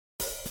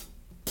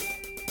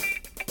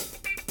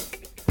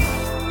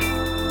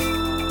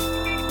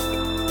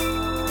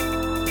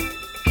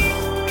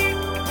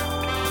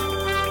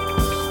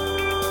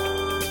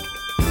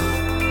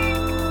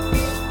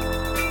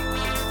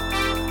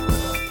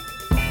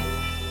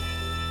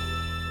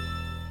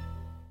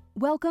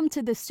Welcome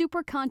to the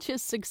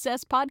Superconscious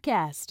Success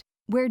Podcast,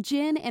 where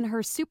Jen and her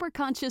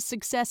Superconscious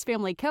Success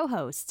family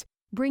co-hosts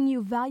bring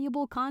you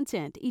valuable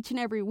content each and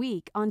every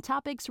week on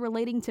topics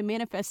relating to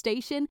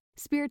manifestation,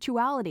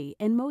 spirituality,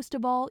 and most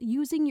of all,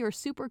 using your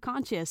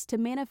superconscious to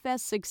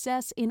manifest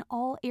success in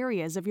all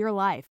areas of your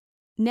life.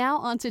 Now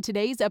on to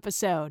today's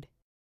episode.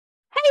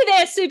 Hey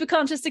there, Super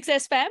Conscious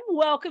Success fam.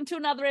 Welcome to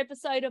another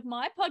episode of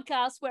my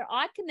podcast where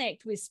I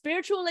connect with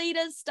spiritual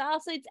leaders,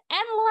 starseeds,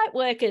 and light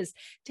workers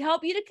to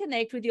help you to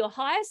connect with your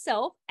higher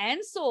self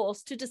and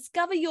source to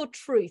discover your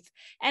truth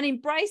and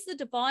embrace the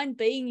divine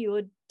being you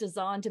are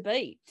designed to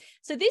be.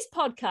 So this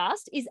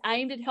podcast is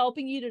aimed at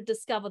helping you to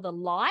discover the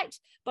light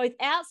both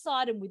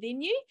outside and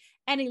within you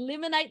and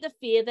eliminate the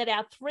fear that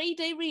our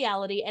 3D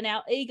reality and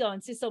our ego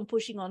insists on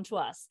pushing onto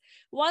us.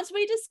 Once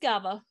we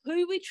discover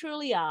who we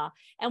truly are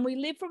and we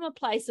live from a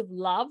place of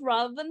love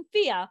rather than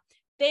fear,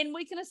 then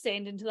we can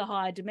ascend into the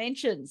higher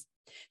dimensions.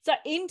 So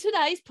in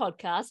today's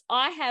podcast,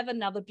 I have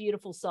another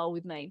beautiful soul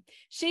with me.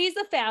 She is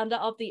the founder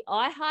of the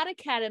iHeart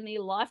Academy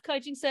Life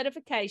Coaching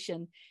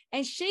Certification,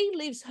 and she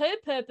lives her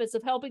purpose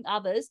of helping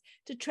others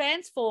to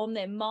transform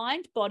their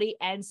mind, body,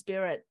 and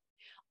spirit.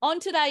 On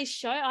today's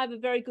show, I have a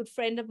very good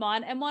friend of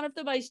mine and one of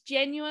the most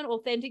genuine,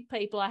 authentic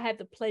people I have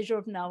the pleasure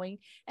of knowing,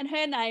 and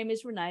her name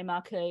is Renee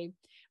Marcou.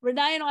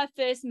 Renee and I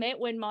first met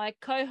when my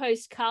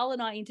co-host Carl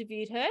and I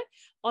interviewed her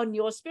on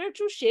Your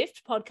Spiritual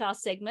Shift podcast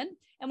segment,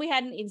 and we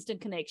had an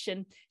instant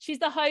connection. She's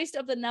the host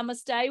of the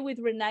Namaste with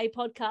Renee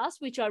podcast,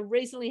 which I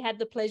recently had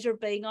the pleasure of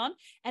being on,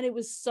 and it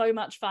was so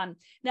much fun.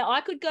 Now,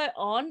 I could go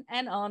on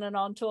and on and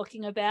on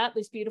talking about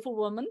this beautiful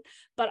woman,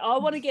 but I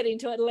want to get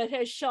into it and let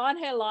her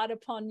shine her light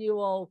upon you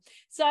all.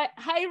 So,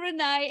 hey,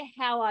 Renee,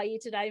 how are you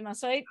today, my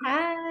sweet?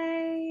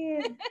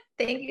 Hi.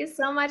 Thank you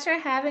so much for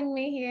having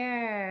me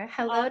here.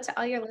 Hello to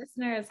all your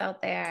listeners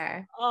out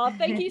there. Oh,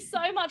 thank you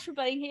so much for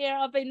being here.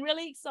 I've been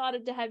really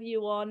excited to have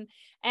you on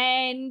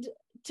and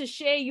to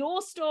share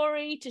your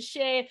story, to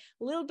share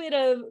a little bit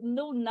of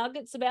little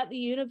nuggets about the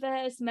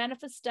universe,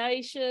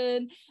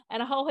 manifestation,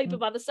 and a whole heap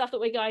of other stuff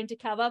that we're going to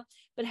cover.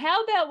 But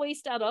how about we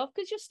start off,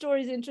 because your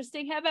story is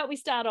interesting, how about we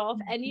start off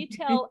and you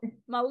tell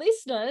my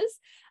listeners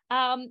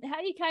how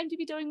you came to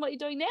be doing what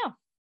you're doing now?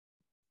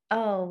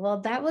 Oh, well,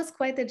 that was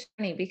quite the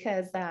journey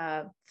because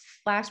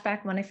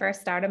flashback when I first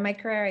started my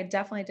career, I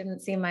definitely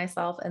didn't see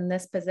myself in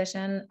this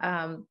position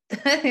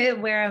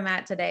where I'm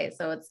at today.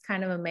 So it's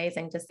kind of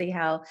amazing to see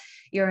how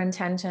your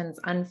intentions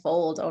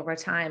unfold over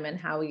time and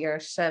how your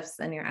shifts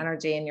and your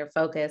energy and your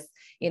focus,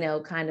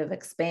 kind of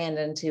expand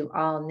into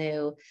all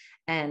new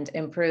and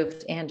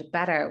improved and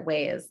better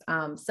ways.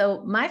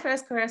 So my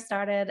first career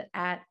started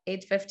at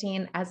age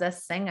 15 as a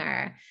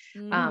singer.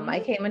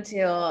 I came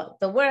into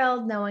the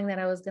world knowing that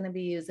I was going to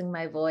be using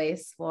my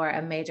voice for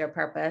a major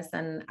purpose.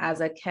 And as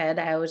a kid,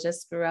 I was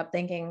just grew up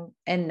thinking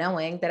and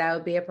knowing that I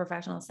would be a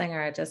professional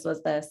singer. It just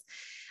was this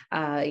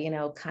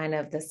kind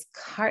of this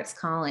heart's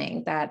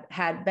calling that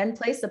had been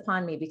placed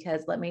upon me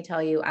because let me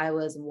tell you, I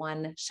was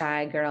one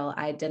shy girl.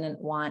 I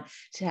didn't want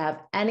to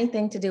have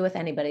anything to do with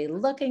anybody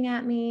looking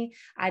at me.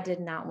 I did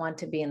not want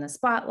to be in the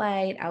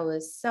spotlight. I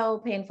was so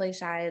painfully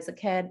shy as a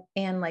kid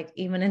and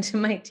even into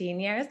my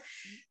teen years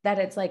that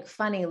it's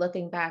funny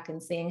looking back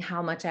and seeing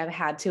how much I've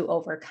had to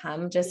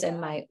overcome just in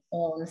my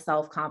own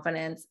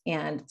self-confidence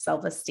and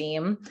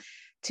self-esteem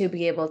to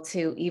be able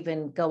to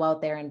even go out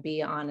there and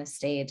be on a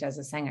stage as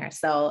a singer.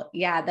 So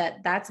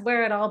that's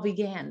where it all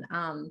began.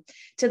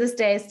 To this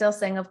day, I still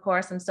sing, of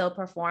course, and still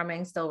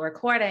performing, still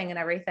recording and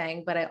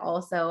everything. But I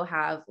also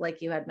have,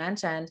 like you had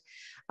mentioned,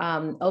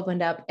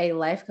 opened up a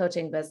life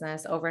coaching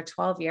business over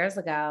 12 years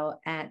ago.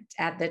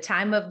 At the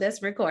time of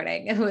this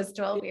recording, it was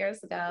 12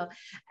 years ago.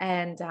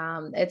 And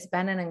it's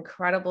been an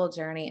incredible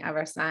journey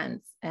ever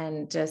since.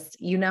 And just,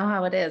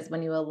 how it is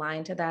when you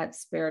align to that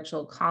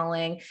spiritual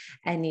calling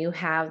and you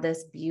have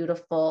this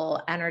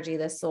beautiful energy,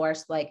 this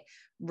source,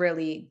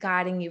 really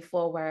guiding you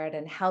forward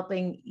and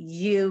helping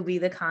you be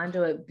the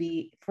conduit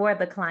for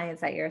the clients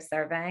that you're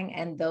serving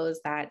and those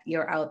that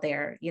you're out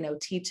there,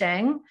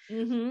 teaching.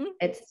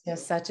 It's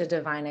just such a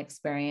divine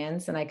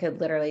experience. And I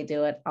could literally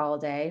do it all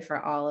day for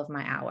all of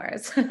my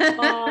hours.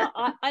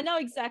 I know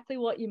exactly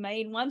what you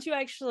mean. Once you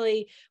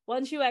actually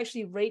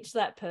reach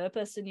that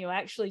purpose and you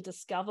actually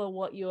discover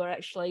what you are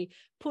actually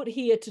put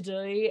here to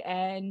do.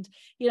 And,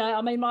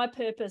 my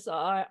purpose,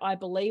 I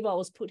believe I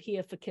was put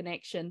here for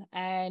connection,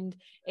 and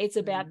it's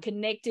about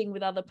connecting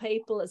with other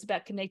people. It's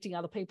about connecting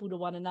other people to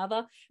one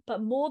another.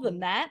 But more than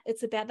that,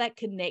 it's about that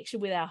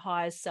connection with our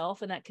higher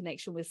self and that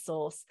connection with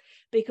source.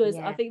 Because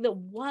I think that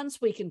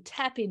once we can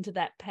tap into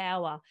that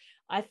power,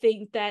 I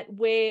think that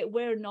we're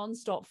a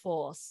nonstop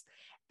force,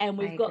 and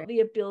we've got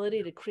the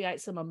ability to create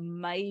some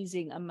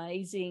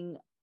amazing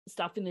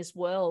stuff in this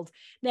world.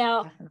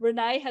 Now,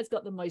 Renee has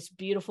got the most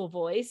beautiful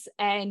voice,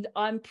 and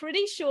I'm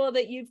pretty sure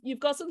that you've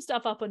got some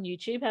stuff up on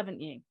YouTube, haven't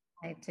you?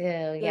 I do.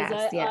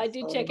 Yes. I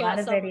did check out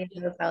a lot of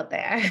videos out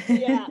there.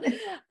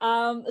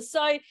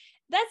 So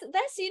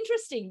that's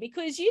interesting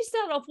because you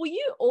started off, were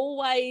you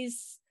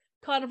always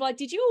kind of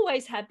did you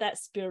always have that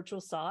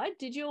spiritual side?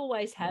 Did you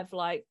always have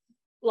like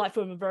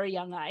from a very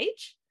young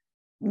age?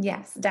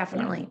 Yes,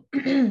 definitely.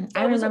 So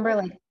I remember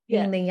like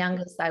yeah. being the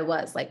youngest I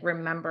was, like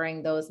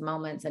remembering those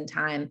moments in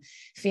time,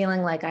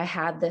 feeling like I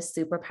had this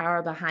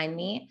superpower behind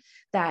me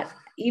that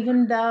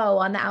even though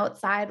on the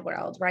outside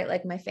world, right,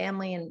 like my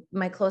family and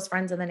my close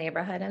friends in the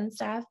neighborhood and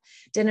stuff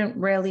didn't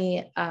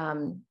really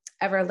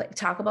ever like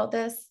talk about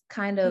this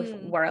kind of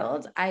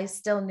world, I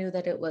still knew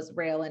that it was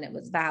real and it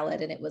was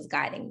valid and it was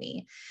guiding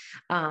me.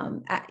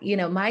 You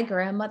know, my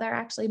grandmother,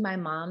 actually my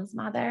mom's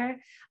mother,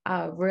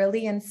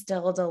 really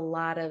instilled a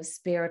lot of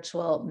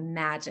spiritual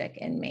magic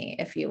in me,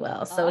 if you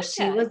will. So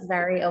she Okay. was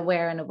very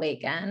aware and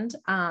awakened.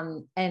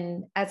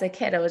 And as a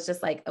kid, I was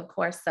just like, of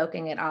course,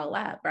 soaking it all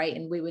up. Right.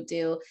 And we would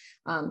do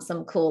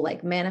some cool,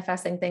 like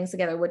manifesting things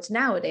together, which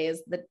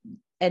nowadays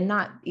and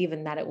not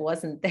even that it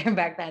wasn't there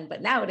back then,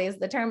 but nowadays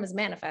the term is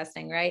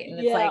manifesting. Right. And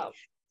it's like,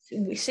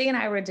 she and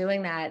I were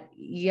doing that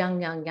young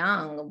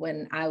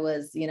when I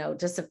was, you know,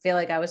 just to feel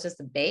like I was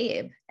just a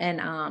babe.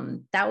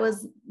 And that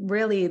was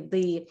really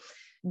the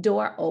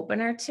door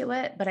opener to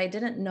it. But I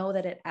didn't know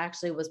that it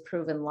actually was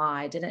proven law.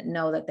 I didn't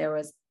know that there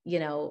was, you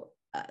know,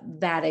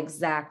 that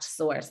exact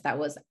source that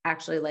was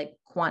actually like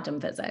quantum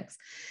physics.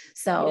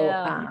 So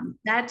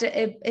that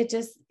it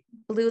just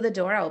blew the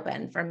door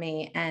open for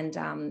me. And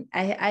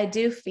I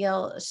do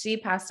feel she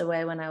passed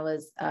away when I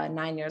was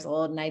 9 years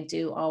old. And I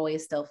do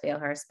always still feel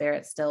her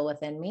spirit still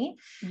within me.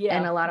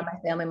 And a lot of my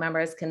family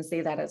members can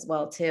see that as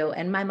well too.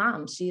 And my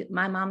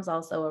mom's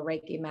also a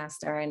Reiki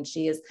master, and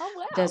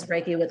does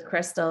Reiki with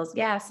crystals.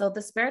 Yeah. So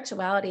the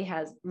spirituality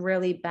has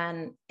really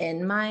been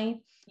in my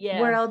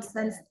world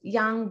since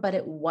young, but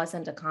it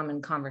wasn't a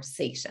common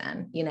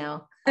conversation, you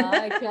know?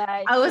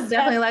 Okay. I was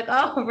definitely like,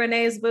 oh,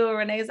 Renee's boo,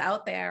 Renee's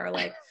out there. Or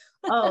like,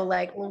 oh,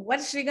 like, well,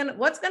 what's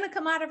gonna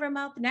come out of her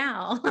mouth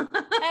now?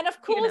 And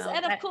of course,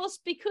 you know,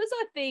 because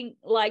I think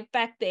like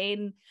back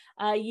then,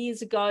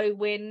 years ago,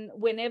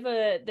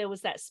 whenever there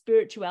was that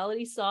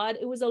spirituality side,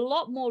 it was a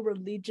lot more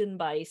religion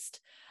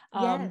based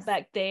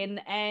back then.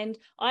 And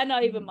I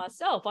know even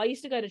myself, I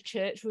used to go to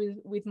church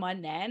with my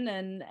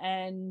nan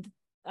and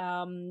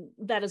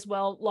that as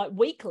well, like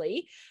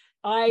weekly.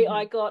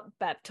 I got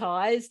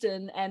baptized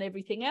and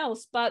everything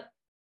else, but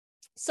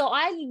so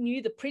I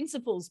knew the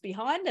principles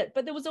behind it,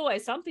 but there was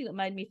always something that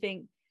made me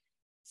think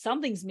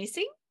something's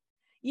missing.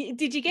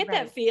 Did you get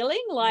that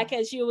feeling, like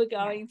as you were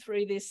going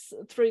through this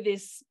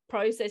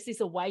process, this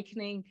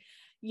awakening,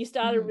 you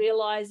started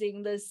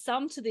realizing there's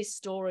some to this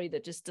story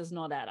that just does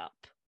not add up?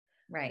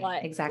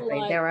 Right. Exactly.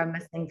 There are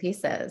missing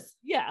pieces.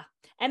 Yeah.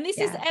 And this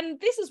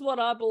is what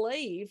I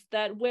believe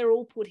that we're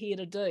all put here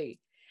to do.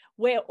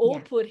 We're all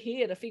put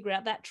here to figure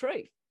out that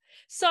truth.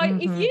 So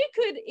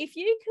if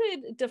you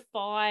could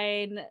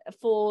define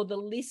for the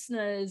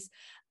listeners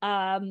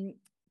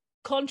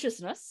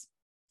consciousness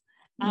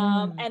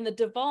and the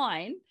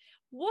divine,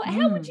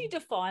 how would you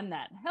define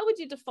that? How would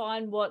you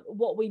define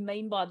what we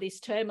mean by this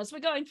term as we're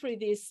going through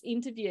this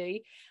interview?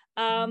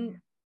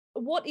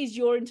 What is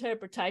your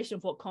interpretation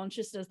of what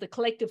consciousness, the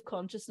collective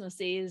consciousness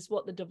is,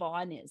 what the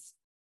divine is?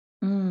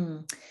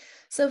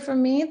 So for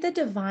me, the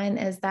divine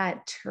is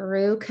that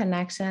true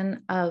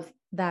connection of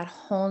that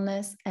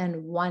wholeness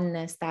and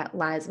oneness that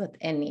lies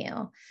within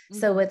you.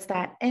 So it's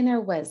that inner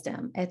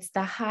wisdom. It's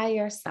the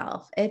higher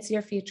self. It's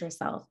your future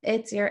self.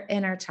 It's your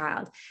inner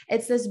child.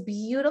 It's this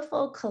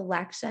beautiful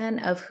collection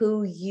of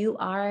who you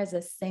are as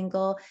a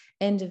single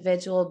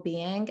individual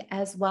being,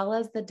 as well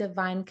as the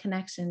divine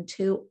connection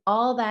to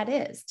all that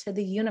is, to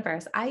the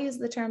universe. I use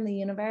the term the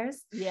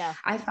universe. Yeah.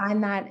 I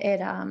find that it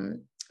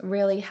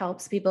really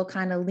helps people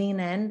kind of lean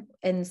in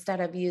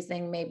instead of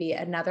using maybe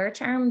another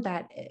term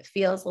that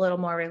feels a little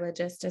more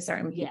religious to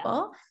certain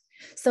people.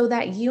 So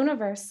that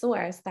universe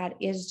source that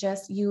is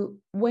just you,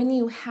 when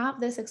you have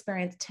this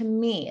experience, to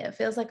me, it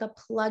feels like a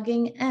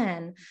plugging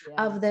in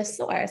of this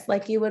source.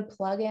 Like you would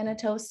plug in a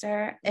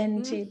toaster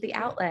into the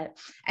outlet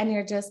and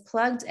you're just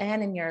plugged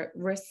in and you're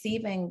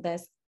receiving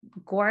this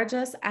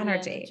gorgeous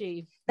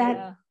energy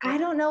that I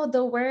don't know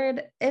the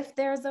word, if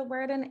there's a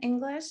word in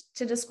English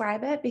to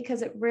describe it,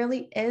 because it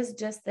really is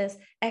just this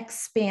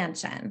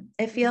expansion.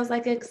 It feels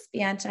like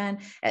expansion.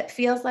 It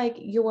feels like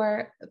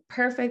you're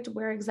perfect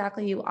where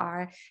exactly you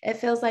are. It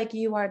feels like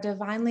you are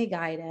divinely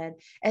guided.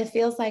 It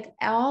feels like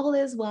all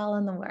is well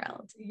in the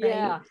world.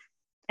 Right?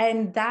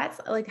 And that's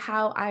like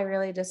how I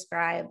really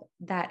describe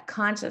that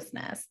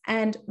consciousness.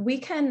 And we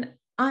can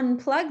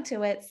unplug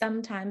to it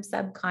sometimes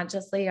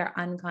subconsciously or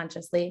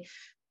unconsciously,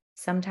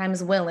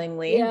 sometimes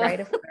willingly, right?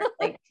 If we're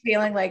like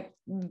feeling like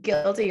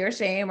guilty or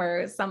shame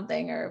or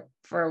something, or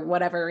for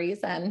whatever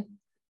reason,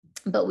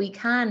 but we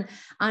can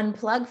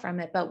unplug from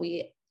it, but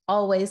we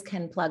always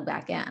can plug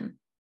back in.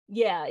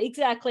 Yeah,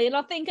 exactly. And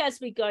I think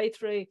as we go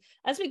through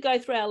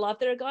our life,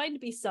 there are going to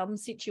be some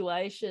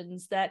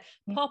situations that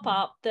pop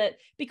up that,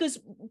 because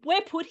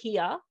we're put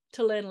here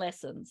to learn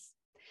lessons,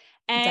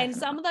 and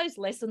some of those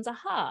lessons are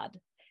hard.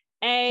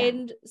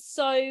 And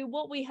so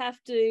what we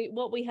have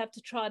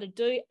to try to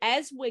do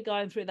as we're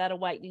going through that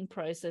awakening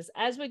process,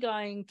 as we're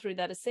going through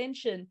that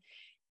ascension,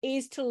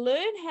 is to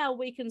learn how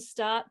we can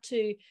start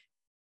to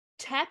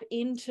tap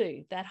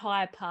into that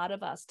higher part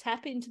of us,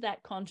 tap into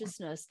that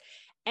consciousness,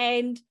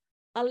 and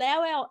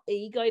allow our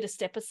ego to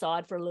step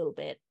aside for a little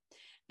bit,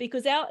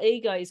 because our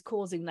ego is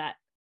causing that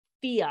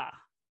fear.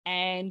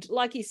 And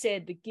like you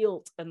said, the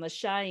guilt and the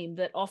shame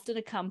that often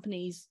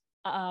accompanies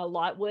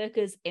light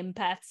workers,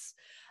 empaths.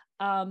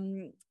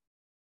 And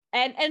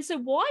so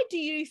why do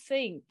you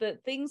think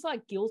that things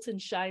like guilt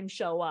and shame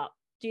show up?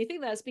 Do you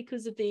think that's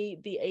because of the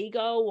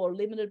ego or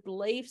limited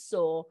beliefs,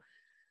 or?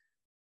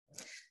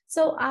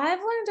 So I've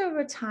learned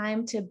over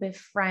time to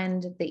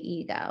befriend the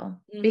ego,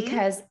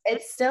 because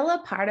it's still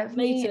a part of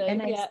me too,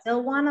 and I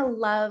still want to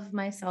love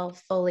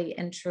myself fully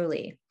and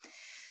truly.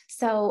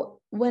 So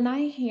when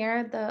I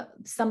hear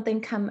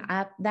something come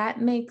up,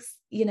 that makes,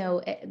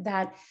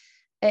 that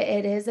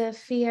it is a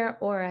fear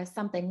or a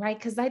something, right?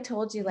 Because I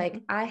told you,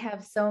 like, I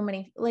have so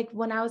many, like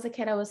when I was a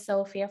kid, I was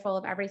so fearful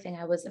of everything.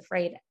 I was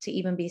afraid to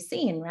even be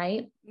seen,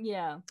 right?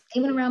 Yeah.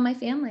 Even around my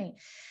family.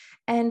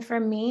 And for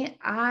me,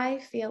 I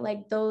feel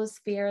like those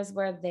fears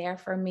were there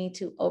for me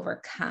to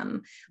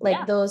overcome.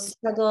 Like those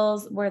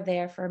struggles were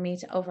there for me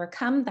to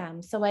overcome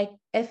them. So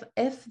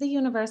if the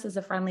universe is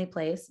a friendly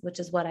place, which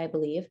is what I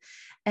believe,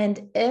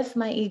 and if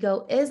my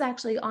ego is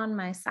actually on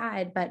my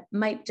side, but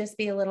might just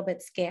be a little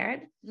bit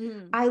scared,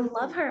 I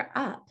love her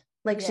up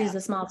like she's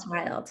a small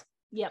child.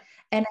 Yep.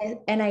 And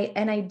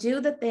I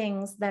do the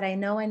things that I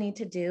know I need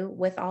to do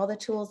with all the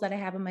tools that I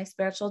have in my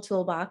spiritual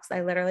toolbox.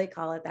 I literally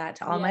call it that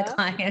to all my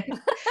clients.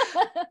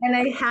 And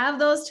I have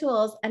those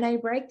tools and I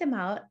break them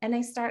out and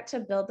I start to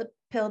build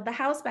the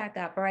house back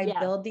up, or I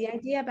build the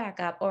idea back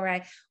up,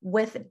 or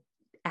with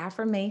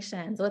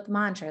affirmations, with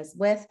mantras,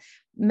 with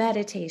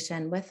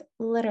meditation, with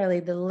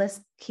literally the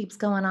list keeps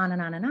going on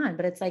and on and on.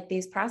 But it's like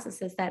these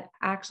processes that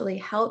actually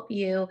help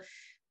you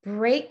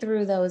break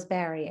through those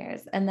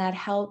barriers and that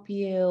help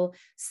you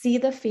see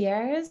the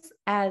fears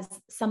as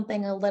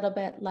something a little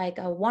bit like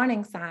a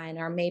warning sign,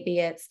 or maybe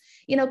it's,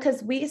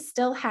 because we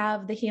still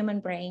have the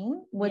human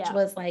brain, which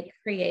was like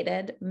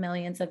created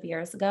millions of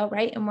years ago,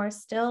 right? And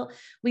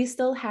we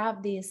still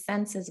have these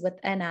senses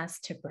within us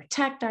to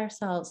protect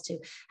ourselves, to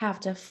have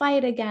to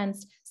fight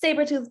against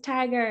saber-toothed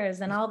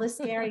tigers and all the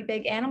scary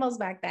big animals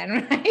back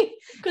then, right?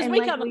 Because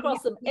we come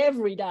across them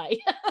every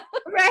day.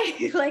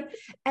 Right.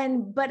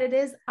 But it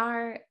is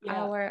our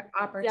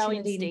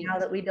opportunity now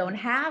that we don't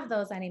have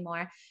those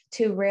anymore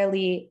to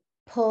really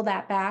pull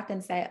that back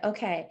and say,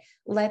 okay,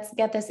 let's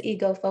get this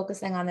ego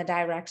focusing on the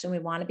direction we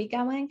want to be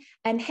going.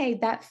 And hey,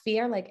 that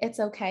fear, like, it's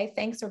okay.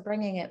 Thanks for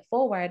bringing it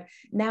forward.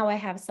 Now I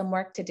have some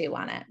work to do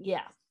on it.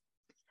 Yeah.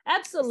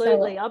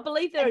 Absolutely. So I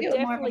believe there are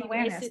definitely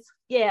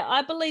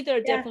I believe there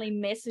are definitely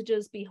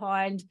messages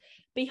behind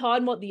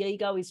what the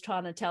ego is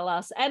trying to tell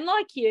us. And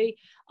like you,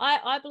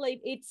 I believe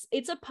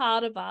it's a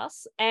part of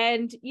us.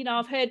 And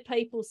I've heard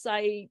people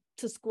say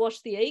to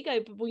squash the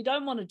ego, but we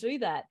don't want to do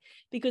that,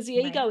 because the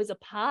ego is a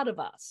part of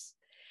us.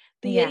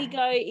 The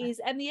ego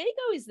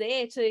is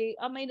there to,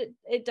 I mean,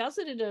 it does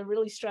it in a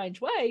really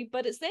strange way,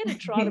 but it's there to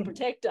try to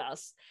protect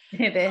us.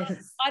 It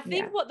is. I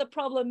think what the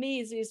problem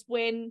is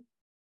when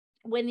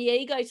the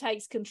ego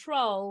takes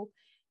control,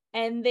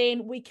 and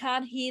then we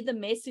can't hear the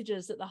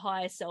messages that the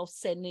higher self's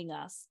sending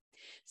us.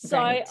 So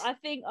I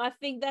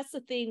think that's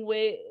the thing,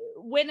 where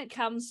when it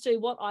comes to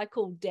what I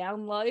call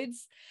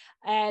downloads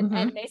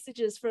and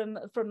messages from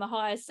the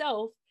higher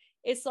self,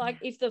 it's like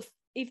if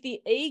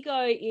the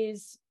ego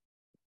is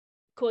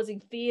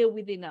causing fear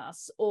within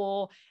us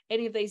or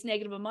any of these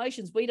negative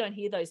emotions, we don't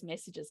hear those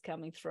messages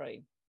coming through.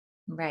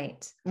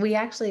 Right. We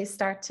actually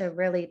start to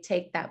really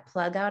take that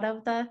plug out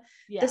of the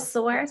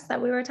source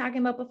that we were talking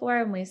about before.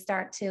 And we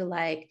start to,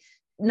 like,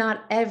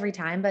 not every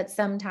time, but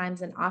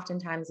sometimes and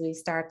oftentimes we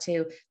start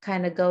to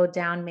kind of go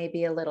down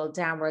maybe a little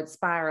downward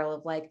spiral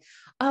of like,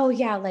 oh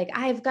yeah, like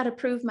I've got to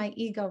prove my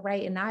ego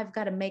right. And I've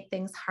got to make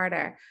things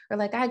harder, or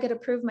like, I got to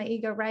prove my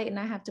ego right. And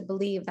I have to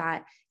believe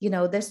that,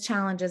 this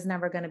challenge is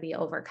never going to be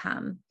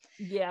overcome.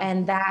 Yeah.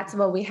 And that's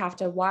what we have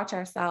to watch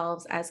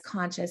ourselves as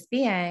conscious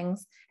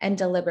beings and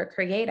deliberate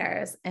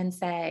creators and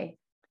say,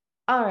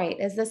 all right,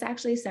 is this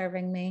actually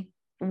serving me?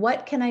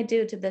 What can I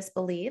do to this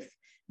belief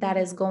that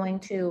is going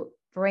to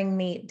bring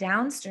me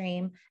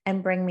downstream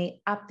and bring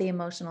me up the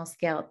emotional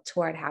scale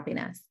toward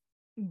happiness?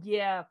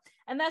 Yeah.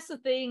 And that's the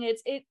thing.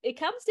 It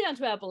comes down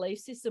to our belief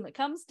system. It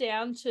comes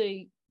down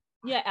to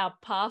our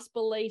past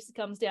beliefs. It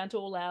comes down to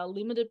all our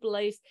limited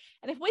beliefs.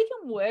 And if we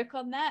can work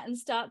on that and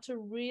start to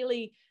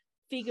really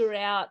figure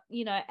out,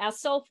 our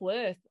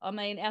self-worth. I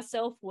mean, our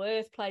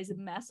self-worth plays a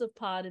massive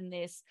part in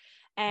this.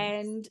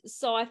 And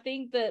so I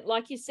think that,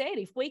 like you said,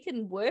 if we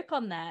can work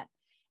on that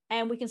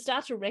and we can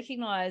start to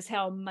recognize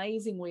how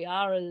amazing we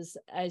are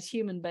as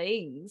human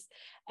beings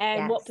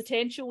and what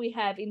potential we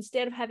have,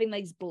 instead of having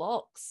these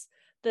blocks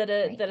that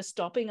are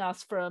stopping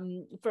us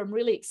from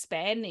really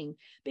expanding,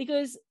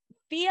 because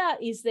fear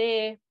is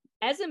there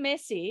as a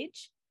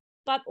message,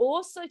 but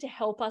also to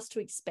help us to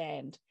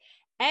expand.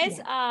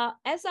 As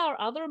are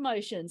other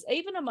emotions,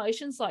 even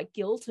emotions like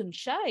guilt and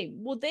shame.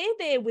 Well, they're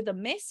there with a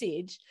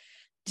message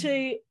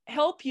to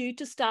help you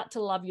to start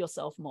to love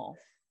yourself more.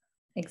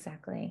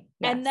 Exactly.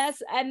 And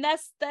Yes.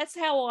 that's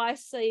how I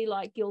see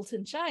like guilt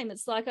and shame.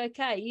 It's like,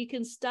 okay, you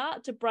can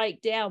start to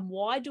break down,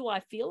 why do I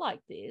feel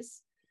like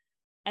this?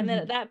 And then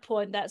at that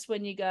point, that's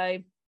when you go,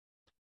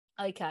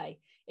 okay,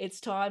 it's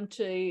time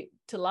to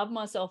love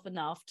myself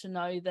enough to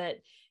know that,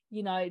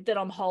 you know, that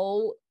I'm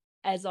whole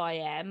as I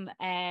am,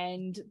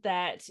 and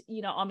that,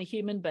 you know, I'm a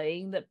human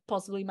being that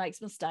possibly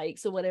makes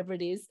mistakes or whatever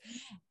it is.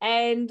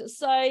 And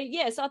so,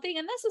 yes, I think,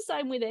 and that's the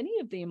same with any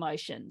of the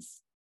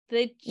emotions.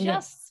 They're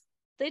just,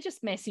 they're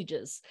just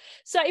messages.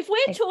 So if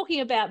we're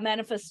talking about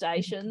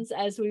manifestations,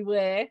 as we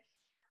were,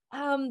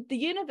 the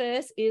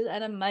universe is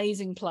an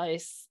amazing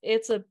place.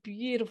 It's a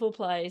beautiful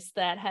place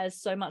that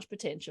has so much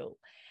potential.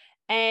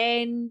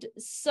 And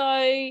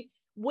so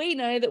we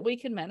know that we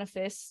can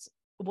manifest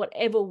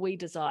whatever we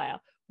desire.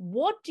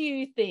 What do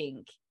you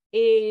think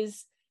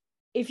is,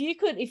 if you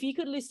could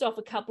list off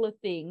a couple of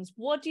things,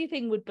 what do you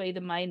think would be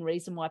the main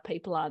reason why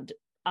people aren't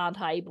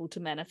able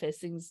to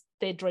manifest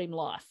their dream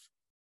life?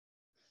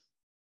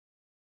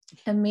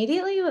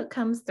 Immediately what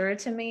comes through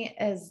to me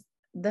is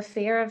the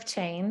fear of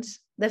change,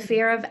 the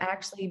fear of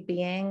actually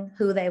being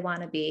who they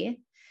want to be,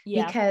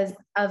 because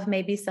of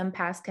maybe some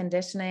past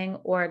conditioning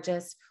or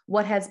just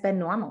what has been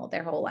normal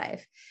their whole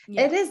life.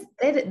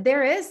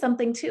 There is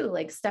something too,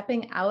 like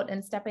stepping out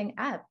and stepping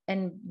up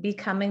and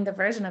becoming the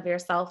version of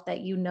yourself that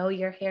you know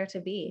you're here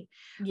to be,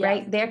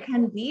 right? There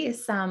can be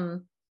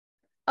some,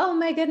 oh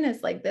my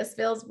goodness, like this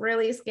feels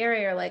really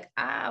scary, or like,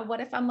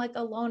 what if I'm like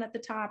alone at the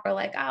top, or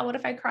like, what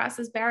if I cross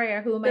this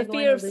barrier? Who am I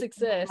going to lose in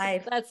my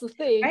life? That's the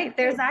thing, right?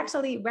 There's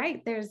actually,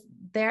 right,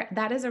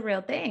 that is a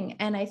real thing.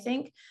 And I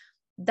think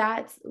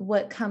that's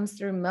what comes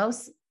through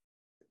most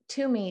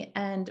to me.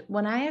 And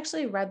when I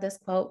actually read this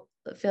quote,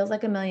 it feels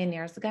like a million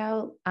years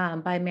ago,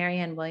 by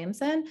Marianne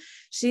Williamson,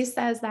 she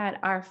says that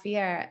our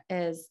fear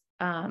is,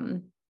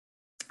 I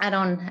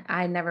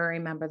never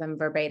remember them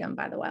verbatim,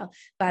 by the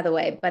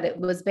way, but it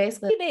was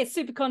basically. Hey there,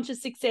 Super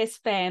Conscious Success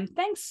fam.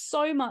 Thanks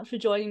so much for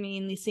joining me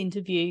in this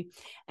interview.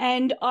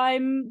 And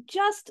I'm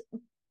just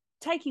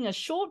taking a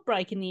short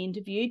break in the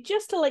interview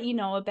just to let you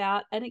know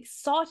about an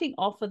exciting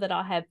offer that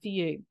I have for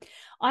you.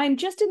 I'm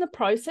just in the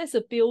process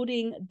of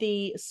building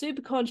the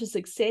Super Conscious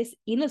Success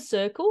Inner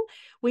Circle,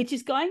 which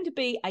is going to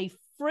be a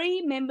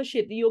free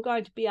membership that you're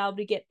going to be able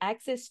to get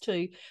access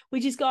to,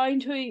 which is going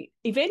to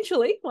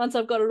eventually, once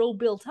I've got it all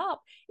built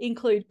up,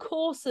 include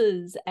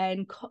courses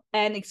and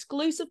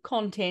exclusive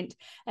content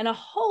and a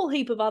whole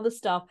heap of other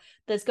stuff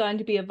that's going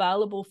to be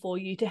available for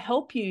you to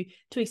help you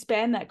to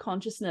expand that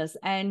consciousness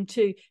and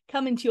to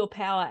come into your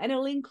power. And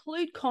it'll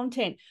include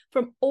content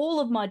from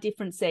all of my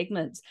different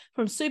segments,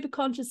 from Super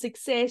Conscious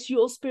Success,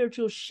 Your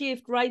Spiritual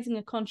Shift, Raising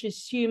a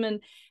Conscious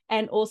Human,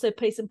 and also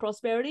Peace and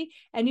Prosperity.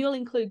 And you'll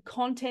include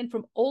content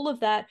from all of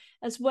that,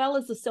 as well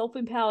as the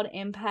Self-Empowered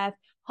Empath,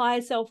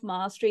 Higher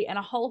Self-Mastery, and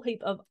a whole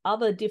heap of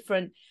other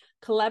different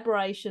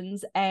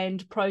collaborations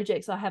and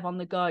projects I have on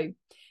the go.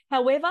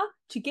 However,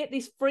 to get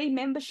this free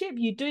membership,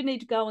 you do need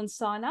to go and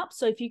sign up.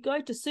 So if you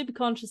go to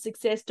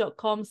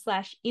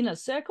superconscioussuccess.com/inner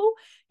circle,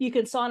 you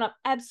can sign up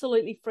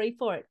absolutely free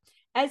for it.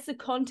 As the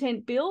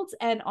content builds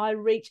and I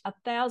reach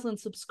 1,000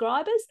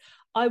 subscribers,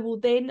 I will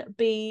then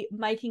be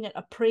making it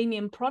a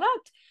premium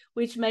product,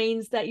 which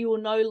means that you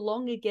will no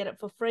longer get it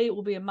for free. It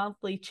will be a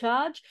monthly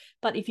charge.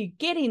 But if you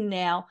get in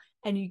now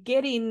and you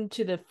get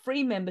into the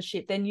free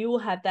membership, then you will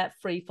have that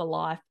free for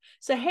life.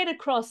 So head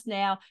across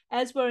now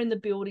as we're in the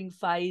building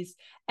phase,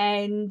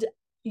 and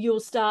you'll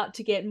start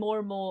to get more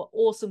and more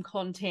awesome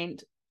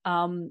content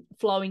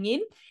flowing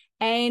in.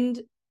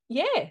 And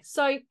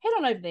so head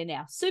on over there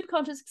now,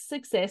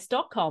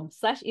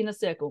 superconscioussuccess.com/inner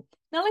circle.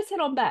 Now let's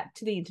head on back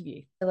to the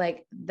interview.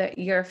 Like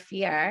your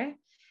fear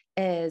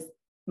is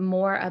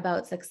more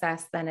about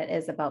success than it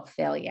is about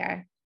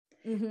failure.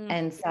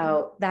 And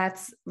so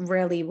that's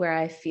really where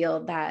I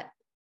feel that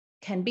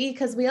can be,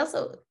 because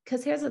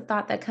here's a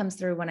thought that comes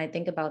through when I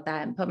think about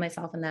that and put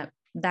myself in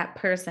that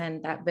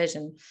person, that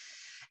vision.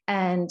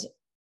 And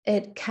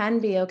it can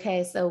be,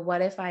 okay, so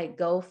what if I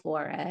go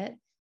for it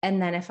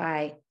and then if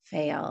I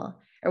fail?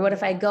 Or what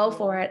if I go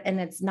for it and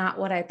it's not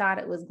what I thought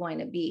it was going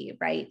to be,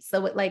 right?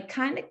 So it like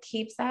kind of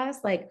keeps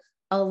us like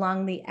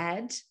along the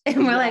edge,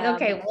 and we're like,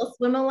 okay, we'll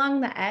swim along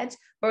the edge,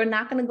 but we're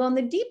not going to go in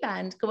the deep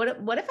end. What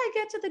if I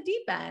get to the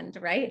deep end,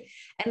 right?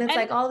 And it's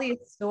like all these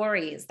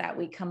stories that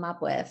we come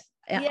up with,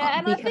 and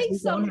because I think we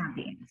don't have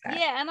the answer.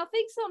 And I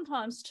think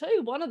sometimes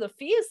too, one of the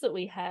fears that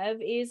we have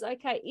is,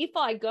 okay, if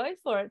I go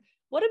for it,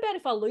 what about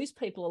if I lose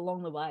people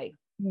along the way?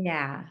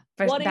 Yeah,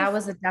 that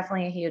was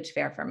definitely a huge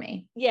fear for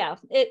me. Yeah,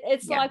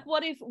 it's like,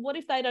 what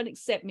if they don't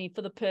accept me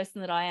for the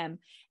person that I am?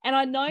 And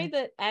I know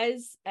that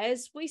as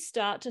we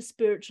start to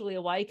spiritually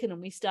awaken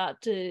and we start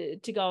to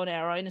go on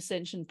our own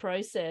ascension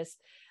process,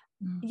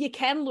 you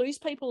can lose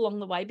people along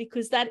the way,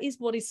 because that is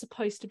what is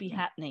supposed to be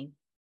happening.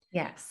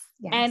 Yes.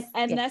 And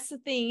that's the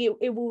thing.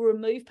 It will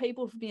remove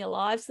people from your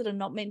lives that are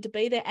not meant to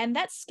be there, and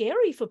that's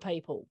scary for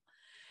people.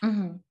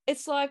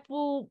 It's like,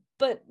 well,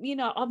 but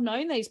I've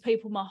known these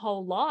people my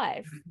whole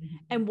life,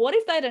 and what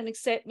if they don't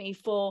accept me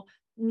for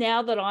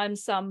now that I'm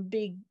some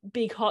big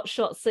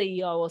hotshot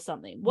CEO or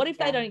something? What if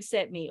they don't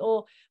accept me?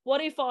 Or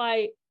what if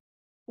I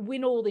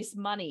win all this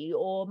money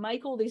or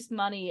make all this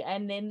money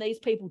and then these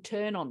people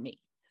turn on me?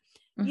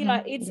 You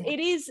know, it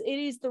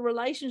is the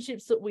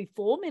relationships that we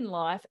form in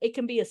life. It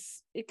can be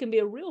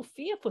a real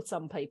fear for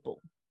some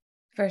people.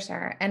 For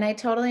sure. And I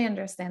totally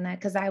understand that,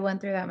 because I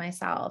went through that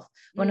myself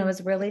when I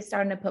was really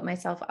starting to put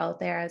myself out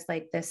there as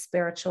like this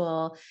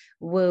spiritual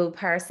woo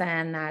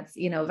person that's,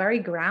 you know, very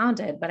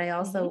grounded, but I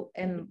also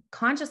am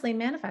consciously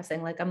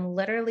manifesting. Like I'm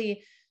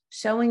literally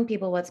showing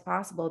people what's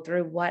possible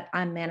through what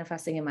I'm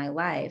manifesting in my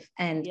life.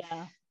 And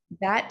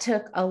that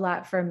took a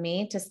lot for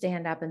me to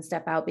stand up and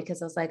step out,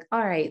 because I was like,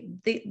 all right,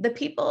 the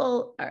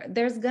people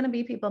there's going to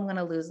be people I'm going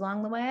to lose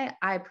along the way.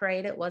 I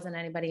prayed it wasn't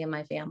anybody in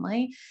my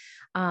family.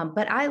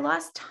 But I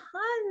lost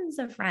tons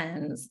of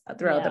friends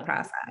throughout the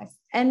process,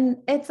 and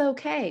it's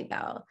okay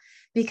though,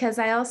 because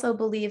I also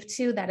believe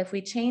too, that if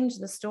we change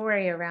the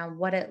story around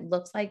what it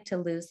looks like to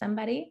lose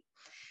somebody,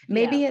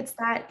 maybe it's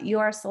that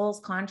your soul's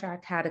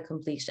contract had a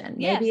completion.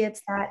 Maybe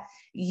it's that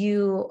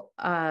you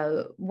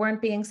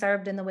weren't being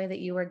served in the way that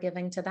you were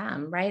giving to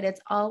them, right?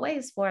 It's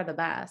always for the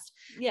best.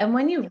 And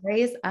when you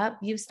raise up,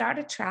 you start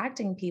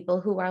attracting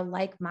people who are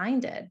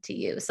like-minded to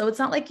you. So it's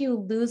not like you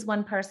lose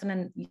one person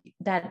and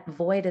that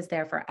void is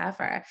there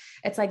forever.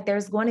 It's like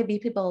there's going to be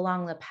people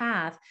along the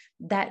path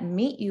that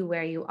meet you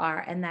where you are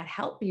and that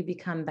help you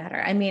become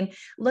better. I mean,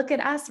 look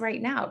at us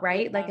right now,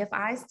 right? Like if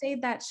I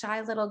stayed that shy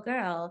little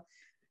girl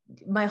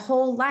my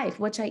whole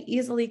life, which I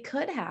easily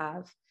could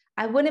have,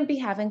 I wouldn't be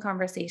having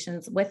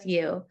conversations with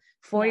you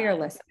for your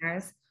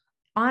listeners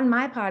on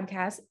my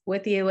podcast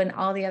with you and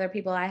all the other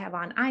people I have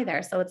on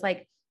either. So it's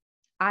like,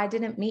 I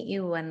didn't meet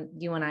you when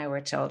you and I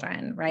were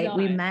children, right?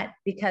 We met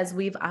because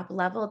we've up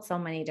leveled so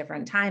many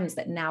different times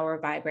that now we're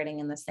vibrating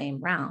in the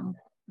same realm.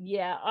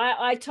 Yeah,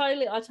 I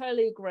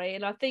totally agree.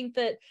 And I think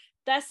that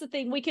that's the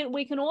thing. We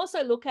can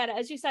also look at it,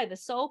 as you say, the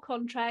soul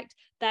contract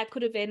that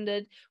could have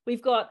ended.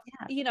 We've got,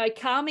 you know,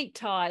 karmic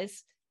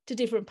ties to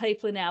different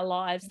people in our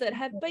lives that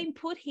have been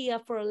put here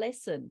for a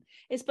lesson.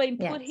 It's been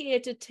put here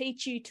to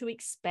teach you to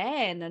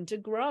expand and to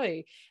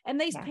grow. And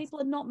these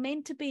people are not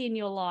meant to be in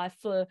your life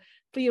for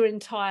your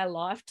entire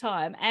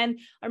lifetime. And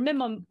I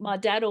remember my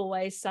dad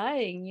always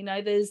saying, you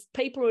know, there's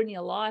people in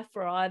your life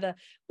for either,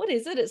 what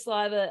is it? It's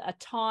either a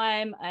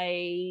time,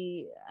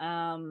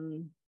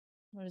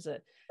 what is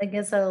it? Like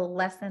it's a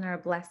lesson or a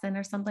blessing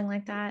or something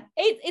like that.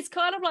 It's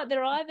kind of like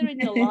they're either in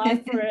your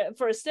life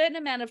for a certain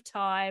amount of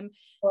time,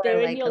 or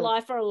they're like in your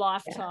life for a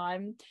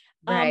lifetime.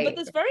 But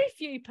there's very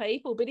few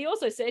people. But he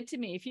also said to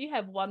me, if you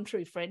have one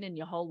true friend in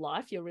your whole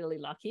life, you're really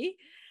lucky.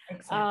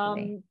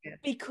 Exactly.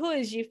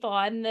 Because you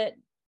find that,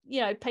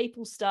 you know,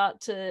 people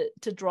start to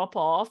drop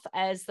off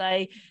as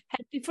they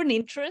have different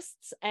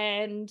interests.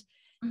 And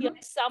you know,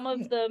 some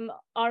of them,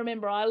 I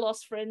remember I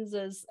lost friends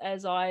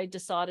as I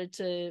decided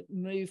to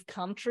move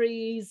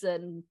countries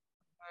and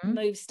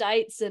move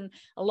states, and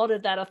a lot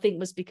of that I think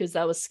was because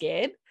they were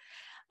scared.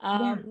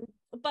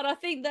 But I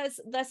think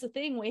that's the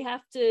thing. We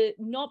have to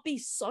not be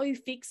so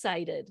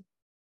fixated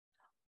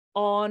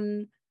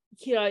on,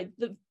 you know,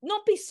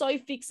 not be so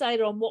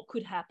fixated on what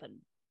could happen,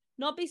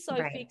 not be so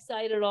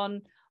fixated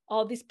on,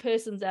 oh, this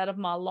person's out of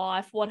my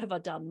life, what have I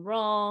done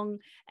wrong,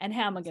 and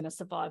how am I going to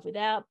survive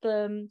without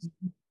them?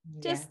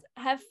 Just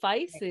have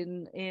faith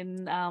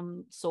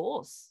in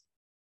source.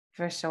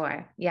 For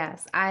sure.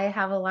 Yes. I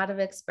have a lot of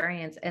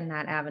experience in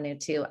that avenue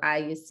too. I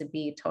used to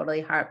be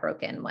totally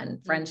heartbroken when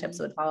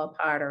friendships would fall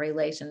apart or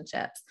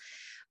relationships,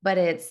 but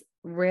it's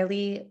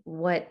really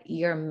what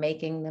you're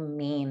making them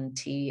mean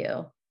to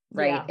you,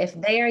 right? If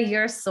they are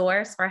your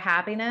source for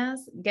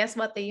happiness, guess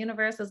what? The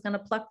universe is going to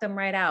pluck them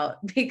right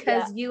out,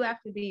 because you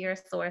have to be your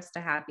source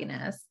to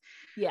happiness.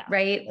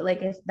 Right.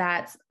 Like if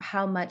that's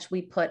how much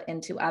we put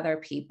into other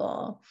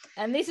people.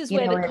 And this is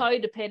where the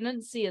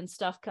codependency and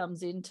stuff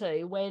comes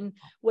into, when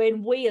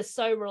we are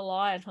so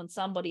reliant on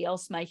somebody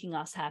else making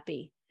us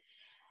happy.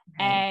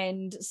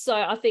 And so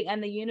I think,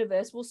 and the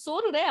universe will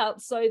sort it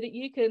out so that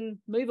you can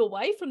move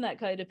away from that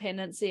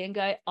codependency and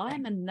go, I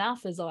am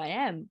enough as I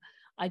am.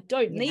 I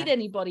don't need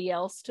anybody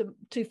else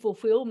to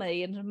fulfill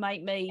me and to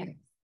make me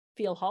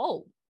feel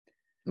whole.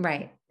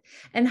 Right.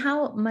 And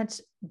how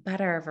much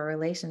better of a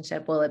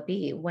relationship will it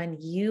be when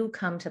you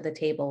come to the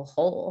table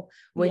whole,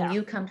 when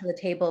you come to the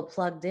table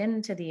plugged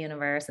into the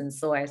universe and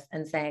source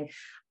and saying,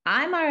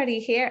 I'm already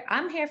here.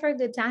 I'm here for a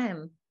good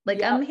time.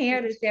 Like I'm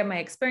here to share my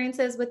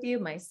experiences with you,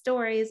 my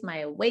stories, my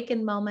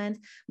awakened moments,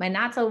 my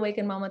not so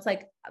awakened moments,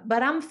 like,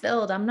 but I'm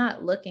filled. I'm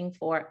not looking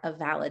for a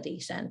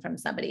validation from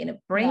somebody. And it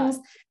brings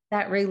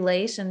that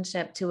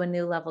relationship to a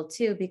new level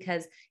too,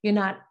 because you're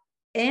not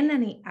in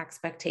any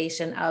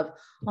expectation of,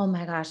 oh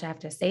my gosh, I have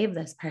to save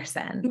this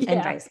person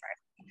and vice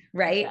versa.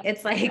 right? Yeah.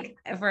 It's like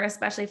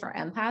especially for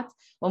empaths,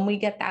 when we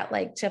get that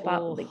like chip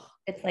off, like,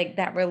 it's like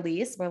that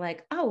release. We're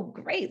like, oh,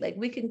 great. Like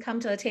we can come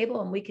to the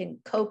table and we can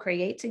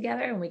co-create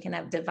together and we can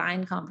have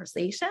divine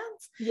conversations.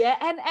 Yeah.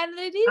 And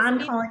it is, I'm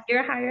calling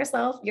your higher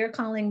self, you're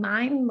calling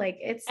mine. Like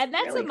and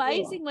that's really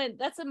amazing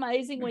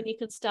cool. when you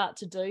can start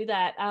to do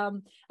that.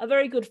 A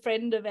very good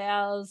friend of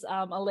ours,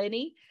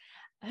 Eleni,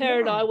 her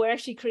and I were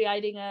actually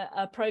creating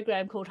a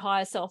program called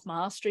Higher Self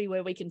Mastery,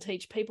 where we can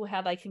teach people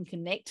how they can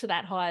connect to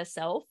that higher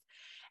self,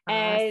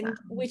 and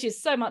which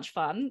is so much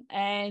fun.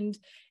 And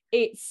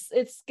it's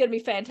going to be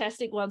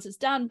fantastic once it's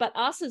done. But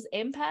us as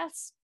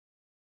empaths,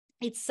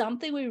 it's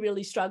something we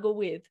really struggle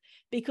with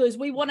because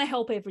we want to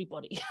help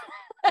everybody.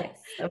 Yes,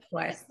 of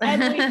course.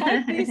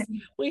 And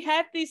we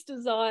have this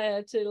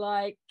desire to,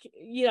 like,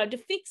 you know, to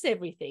fix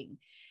everything.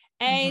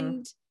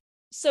 And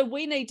so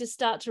we need to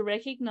start to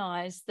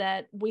recognize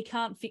that we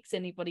can't fix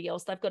anybody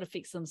else. They've got to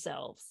fix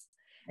themselves.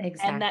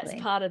 Exactly. And that's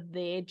part of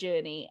their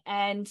journey.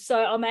 And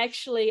so I'm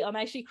actually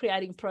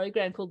creating a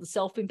program called the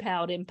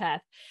Self-Empowered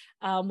Empath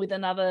with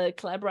another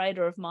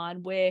collaborator of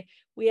mine, where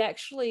we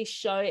actually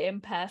show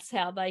empaths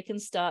how they can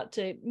start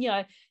to, you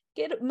know,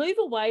 move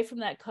away from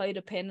that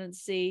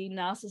codependency,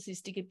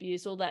 narcissistic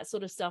abuse, all that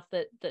sort of stuff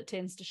that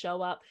tends to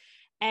show up,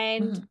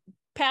 and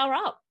power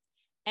up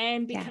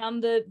and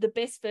become the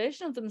best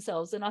version of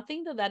themselves. And I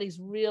think that is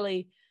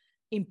really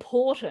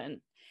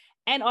important.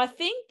 And I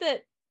think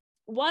that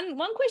one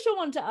question I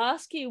wanted to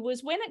ask you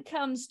was, when it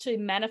comes to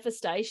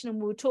manifestation,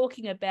 and we were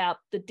talking about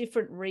the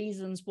different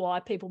reasons why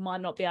people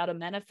might not be able to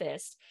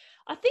manifest,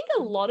 I think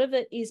a lot of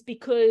it is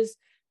because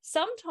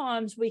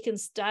sometimes we can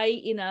stay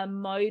in a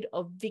mode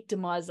of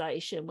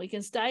victimization. We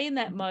can stay in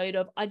that mode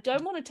of, I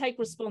don't want to take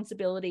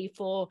responsibility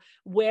for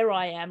where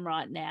I am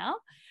right now.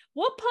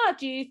 What part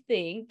do you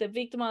think the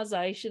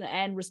victimization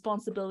and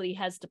responsibility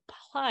has to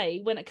play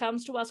when it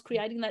comes to us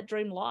creating that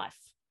dream life?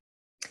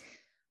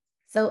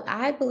 So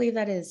I believe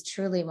that is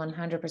truly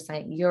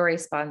 100% your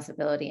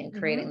responsibility in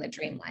creating the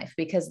dream life,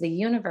 because the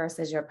universe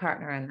is your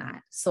partner in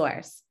that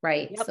source,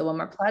 right? Yep. So when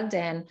we're plugged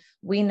in,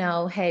 we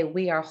know, hey,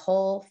 we are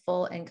whole,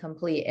 full, and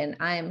complete. And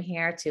I am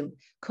here to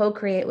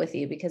co-create with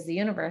you, because the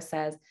universe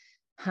says,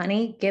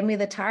 honey, give me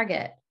the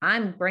target.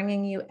 I'm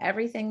bringing you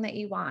everything that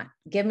you want.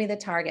 Give me the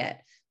target.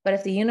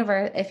 But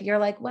if you're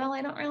like, well,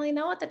 I don't really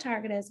know what the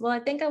target is. Well, I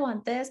think I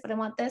want this, but I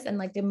want this. And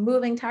like the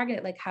moving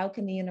target, like how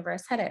can the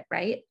universe hit it?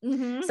 Right.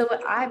 So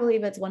I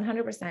believe it's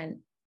 100%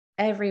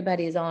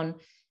 everybody's own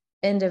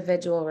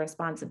individual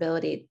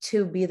responsibility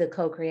to be the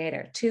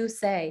co-creator, to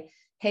say,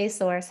 hey,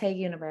 source, hey,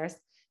 universe,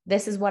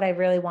 this is what I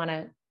really want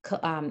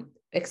to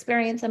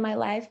experience in my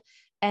life.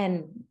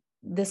 And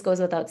this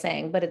goes without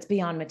saying, but it's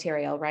beyond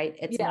material, right?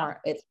 It's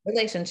more, it's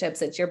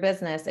relationships, it's your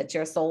business, it's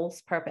your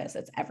soul's purpose,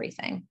 it's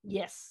everything.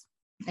 Yes.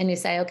 And you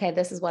say, okay,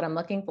 this is what I'm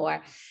looking for.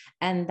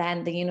 And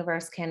then the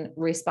universe can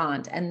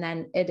respond. And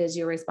then it is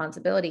your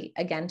responsibility,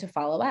 again, to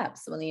follow up.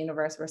 So when the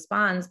universe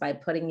responds by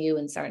putting you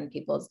in certain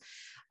people's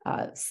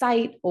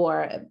site,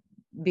 or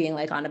being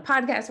like on a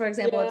podcast, for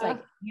example, it's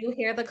like you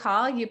hear the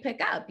call, you pick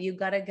up, you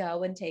got to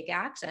go and take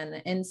action,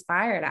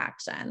 inspired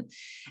action.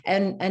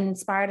 And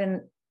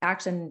inspired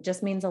action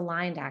just means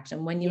aligned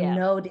action. When you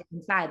know deep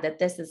inside that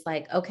this is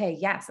like, okay,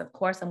 yes, of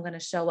course, I'm going to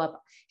show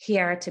up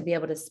here to be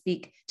able to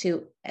speak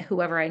to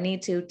whoever I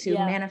need to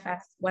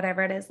manifest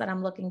whatever it is that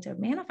I'm looking to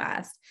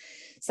manifest.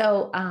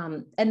 So,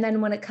 and then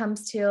when it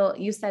comes to,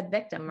 you said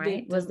victim,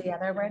 right? Was the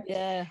other word?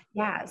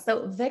 Yeah.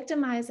 So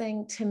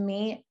victimizing, to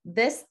me,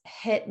 this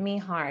hit me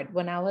hard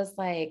when I was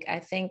like, I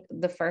think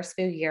the first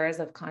few years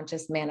of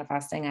conscious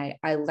manifesting,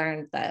 I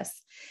learned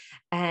this.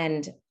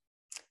 And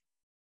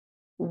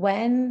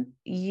when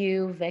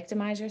you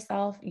victimize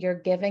yourself, you're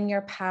giving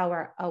your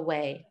power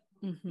away.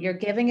 You're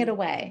giving it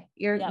away.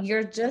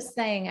 You're just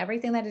saying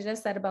everything that I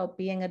just said about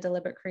being a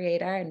deliberate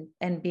creator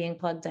and being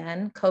plugged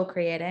in,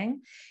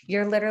 co-creating.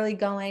 You're literally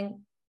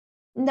going,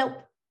 nope.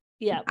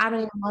 I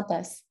don't even want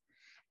this.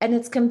 And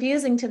it's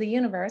confusing to the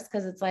universe,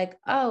 because it's like,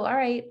 oh, all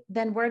right,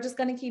 then we're just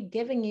going to keep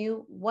giving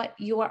you what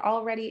you are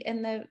already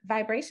in the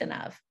vibration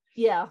of.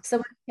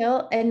 So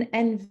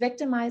and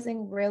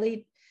victimizing,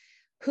 really,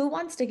 who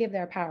wants to give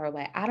their power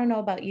away? I don't know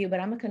about you, but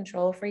I'm a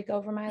control freak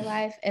over my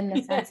life, in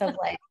the sense of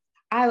like,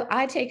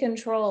 I take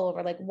control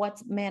over like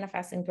what's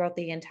manifesting throughout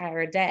the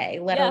entire day,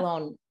 let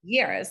alone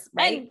years,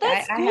 right?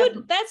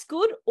 And that's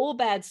good or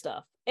bad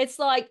stuff. It's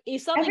like,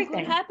 if something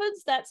good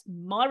happens, that's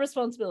my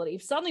responsibility.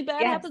 If something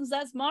bad happens,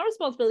 that's my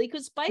responsibility,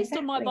 because it's based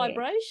on my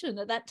vibration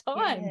at that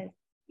time.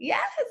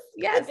 Yes.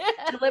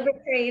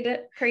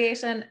 Deliberate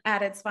creation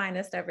at its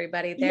finest,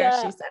 everybody. She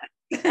said it.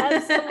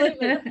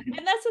 Absolutely.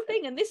 And that's the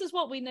thing. And this is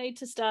what we need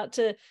to start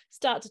to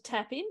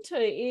tap into,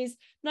 is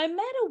no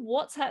matter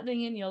what's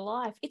happening in your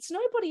life, it's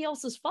nobody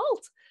else's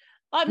fault.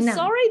 I'm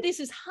sorry, this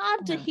is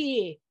hard to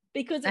hear,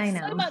 because it's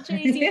so much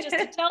easier just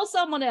to tell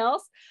someone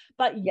else,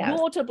 but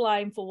you're to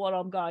blame for what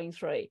I'm going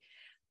through.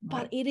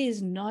 But it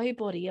is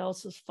nobody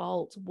else's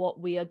fault what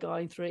we are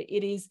going through.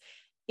 It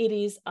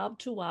is up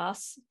to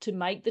us to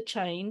make the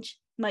change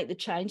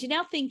in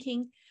our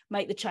thinking,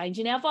 make the change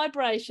in our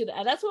vibration.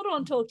 And that's what I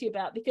want to talk to you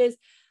about, because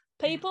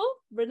people,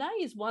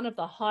 Renee is one of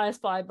the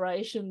highest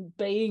vibration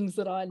beings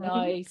that I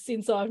know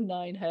since I've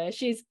known her.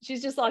 She's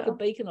just like a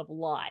beacon of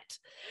light.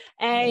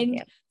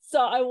 And so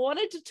I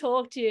wanted to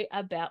talk to you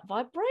about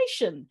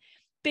vibration,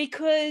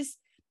 because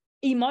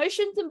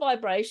emotions and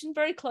vibration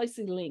very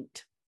closely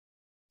linked.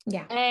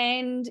 Yeah.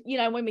 And, you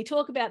know, when we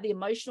talk about the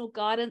emotional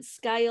guidance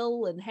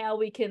scale and how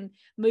we can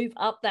move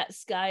up that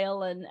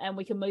scale and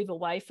we can move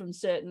away from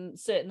certain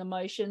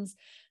emotions,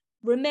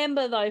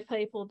 remember though,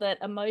 people, that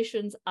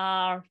emotions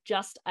are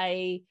just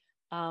a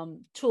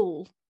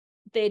tool.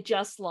 They're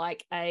just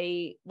like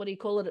a, what do you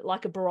call it?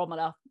 Like a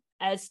barometer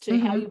as to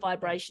how your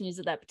vibration is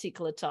at that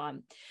particular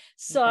time.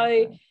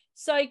 So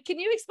can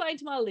you explain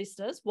to my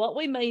listeners what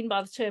we mean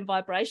by the term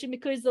vibration?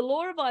 Because the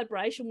law of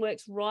vibration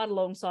works right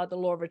alongside the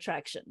law of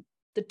attraction.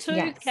 The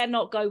two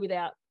cannot go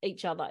without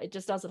each other. It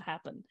just doesn't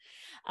happen.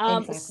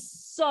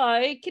 So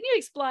can you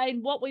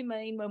explain what we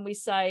mean when we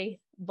say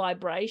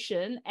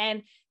vibration,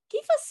 and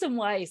give us some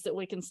ways that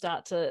we can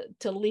start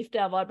to lift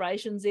our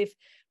vibrations if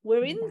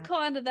we're in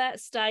kind of that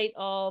state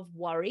of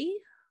worry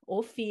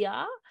or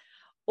fear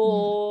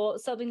or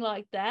something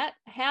like that?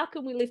 How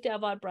can we lift our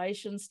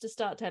vibrations to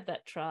start to have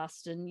that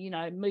trust and, you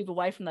know, move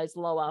away from those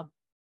lower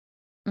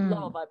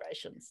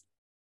vibrations?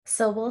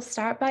 So we'll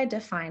start by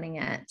defining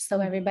it,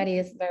 so everybody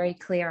is very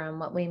clear on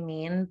what we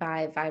mean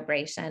by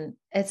vibration.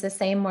 It's the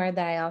same word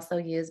that I also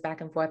use back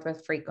and forth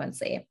with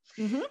frequency.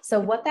 So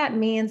what that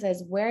means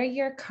is where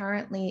you're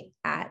currently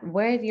at,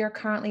 where you're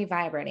currently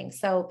vibrating.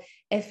 So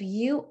if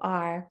you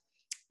are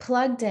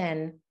plugged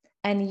in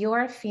and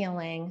you're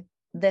feeling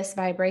this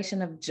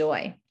vibration of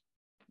joy,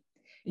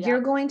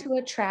 you're going to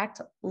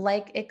attract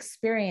like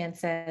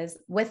experiences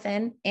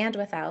within and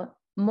without,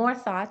 more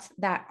thoughts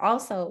that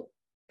also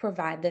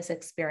provide this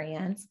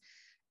experience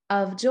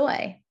of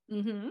joy.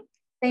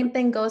 Same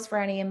thing goes for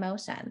any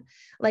emotion.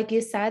 Like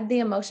you said, the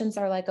emotions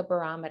are like a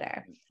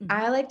barometer.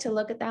 I like to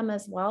look at them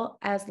as well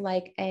as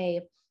like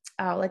a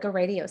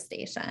radio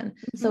station.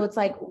 So it's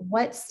like,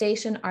 what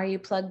station are you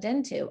plugged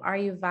into? Are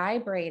you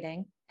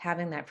vibrating,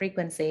 having that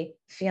frequency,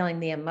 feeling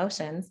the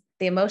emotions?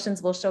 The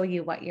emotions will show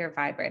you what you're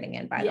vibrating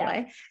in, by the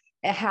way.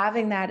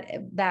 Having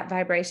that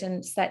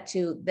vibration set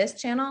to this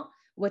channel,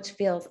 which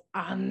feels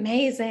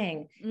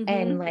amazing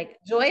and like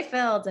joy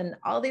filled and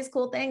all these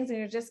cool things. And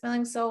you're just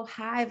feeling so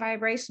high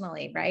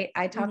vibrationally, right?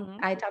 I talk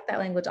that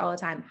language all the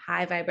time.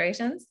 High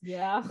vibrations.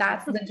 Yeah.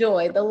 That's the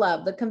joy, the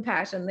love, the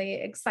compassion, the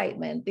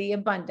excitement, the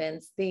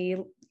abundance,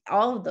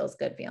 all of those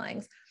good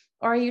feelings.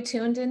 Or are you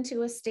tuned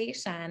into a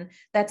station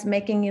that's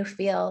making you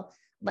feel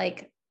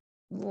like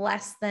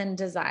less than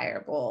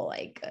desirable,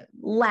 like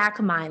lack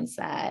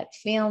mindset,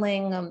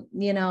 feeling,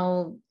 you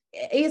know,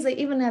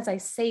 even as I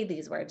say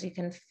these words, you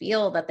can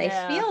feel that they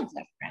feel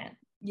different.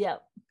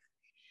 Yep.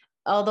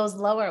 All those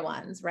lower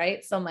ones,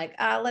 right? So I'm like,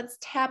 let's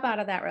tap out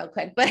of that real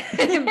quick. But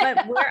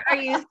where are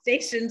you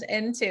stationed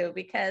into?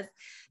 Because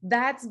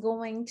that's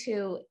going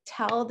to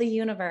tell the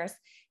universe,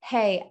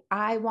 hey,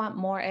 I want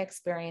more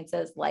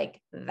experiences like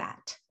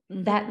that,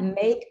 that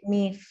make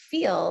me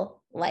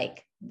feel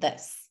like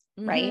this,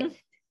 right?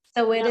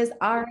 So it is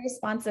our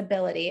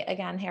responsibility,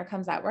 again, here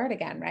comes that word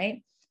again,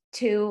 right?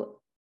 To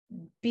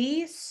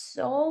be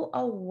so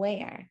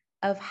aware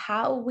of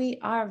how we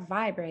are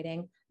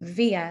vibrating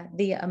via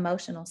the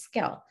emotional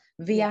skill,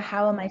 via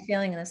how am I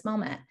feeling in this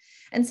moment?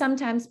 And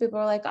sometimes people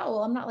are like, oh,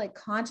 well, I'm not like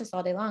conscious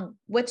all day long,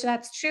 which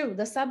that's true.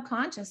 The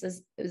subconscious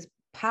is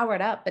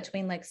powered up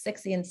between like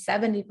 60 and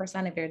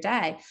 70% of your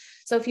day.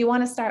 So if you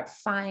want to start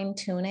fine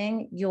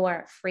tuning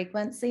your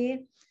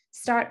frequency,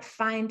 start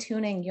fine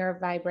tuning your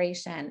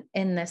vibration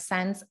in the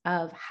sense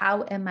of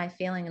how am I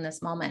feeling in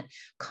this moment?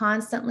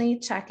 Constantly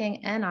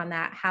checking in on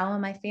that. How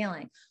am I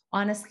feeling?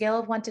 On a scale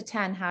of 1 to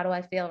 10, how do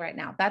I feel right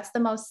now? That's the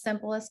most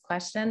simplest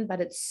question,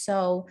 but it's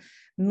so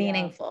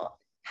meaningful.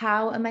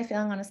 How am I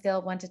feeling on a scale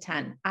of 1 to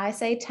 10? I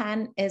say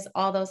 10 is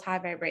all those high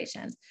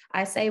vibrations.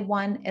 I say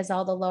 1 is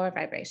all the lower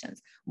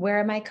vibrations. Where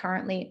am I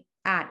currently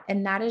at?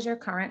 And that is your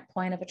current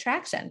point of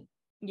attraction.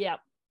 Yeah.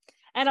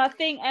 And I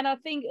think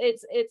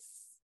it's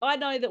I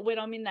know that when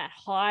I'm in that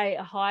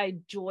high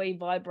joy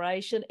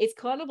vibration, it's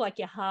kind of like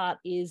your heart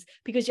is,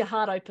 because your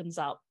heart opens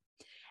up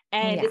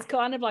and it's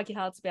kind of like your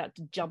heart's about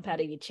to jump out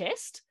of your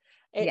chest.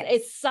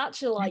 It's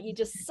such a, like, you're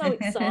just so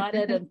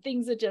excited and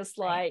things are just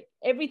like,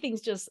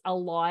 everything's just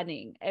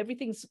aligning.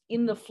 Everything's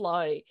in the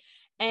flow.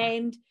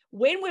 And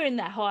when we're in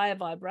that higher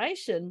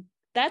vibration,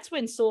 that's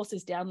when source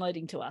is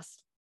downloading to us.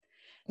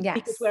 Yes.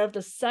 Because we're of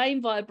the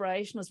same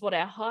vibration as what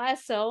our higher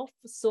self,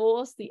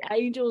 source, the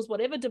angels,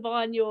 whatever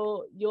divine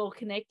you're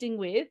connecting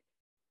with,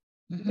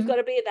 you've got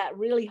to be at that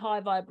really high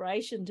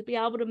vibration to be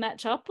able to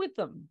match up with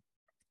them.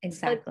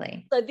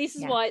 Exactly. So this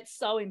is why it's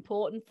so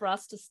important for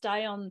us to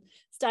stay on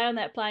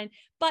that plane.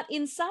 But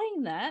in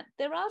saying that,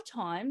 there are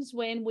times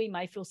when we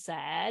may feel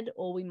sad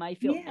or we may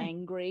feel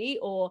angry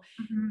or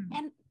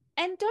and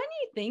don't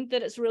you think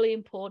that it's really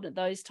important at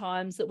those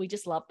times that we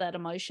just love that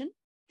emotion?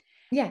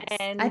 Yes.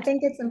 And I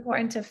think it's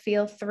important to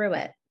feel through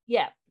it.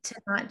 Yeah. To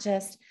not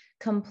just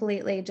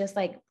completely just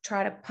like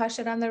try to push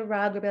it on the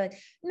rug or be like,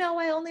 no,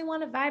 I only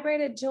want to vibrate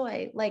at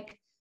joy. Like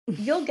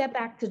you'll get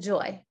back to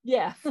joy.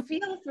 Yeah.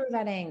 Feel through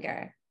that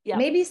anger. Yeah.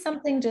 Maybe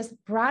something just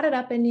brought it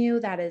up in you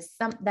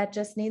that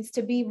just needs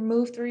to be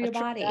moved through your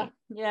body.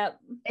 Yeah.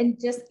 And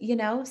just,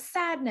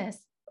 sadness.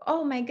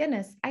 Oh my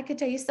goodness. I could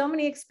tell you so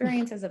many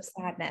experiences of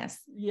sadness.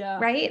 Yeah.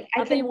 Right.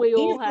 I think we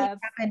all have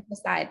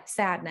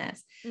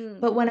sadness.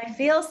 But when I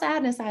feel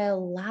sadness, I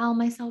allow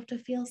myself to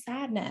feel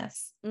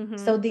sadness.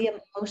 So the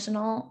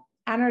emotional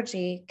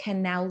energy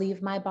can now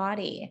leave my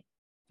body.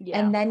 Yeah.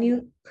 And then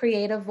you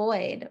create a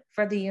void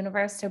for the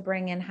universe to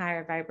bring in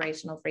higher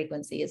vibrational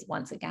frequencies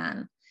once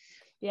again.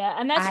 Yeah.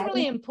 And that's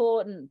really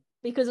important,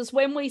 because it's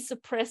when we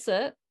suppress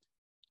it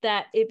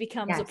that it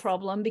becomes a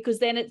problem, because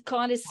then it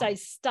kind of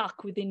stays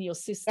stuck within your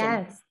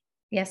system.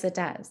 Yes, it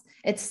does.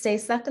 It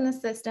stays stuck in the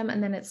system.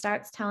 And then it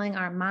starts telling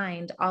our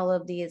mind all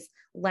of these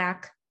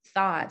lack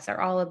thoughts, or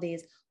all of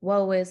these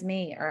woe is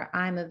me, or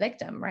I'm a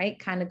victim, right?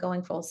 Kind of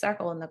going full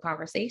circle in the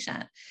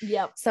conversation.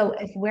 Yep. So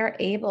if we're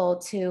able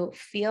to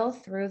feel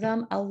through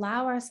them,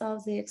 allow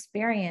ourselves the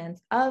experience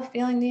of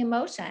feeling the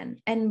emotion,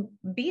 and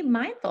be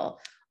mindful.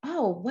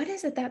 Oh, what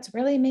is it that's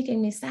really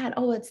making me sad?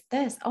 Oh, it's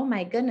this. Oh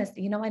my goodness.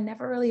 I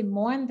never really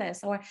mourned this.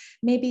 Or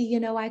maybe,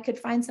 I could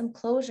find some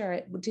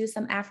closure, do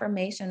some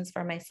affirmations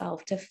for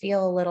myself to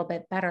feel a little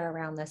bit better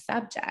around the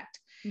subject.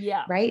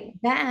 Yeah. Right.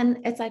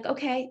 Then it's like,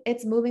 okay,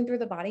 it's moving through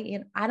the body.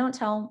 I don't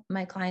tell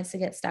my clients to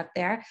get stuck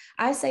there.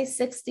 I say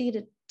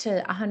 60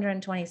 to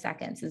 120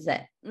 seconds is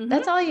it.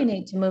 That's all you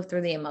need to move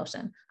through the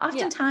emotion.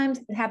 Oftentimes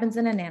it happens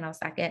in a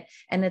nanosecond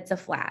and it's a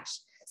flash.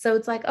 So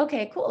it's like,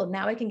 okay, cool.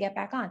 Now I can get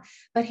back on.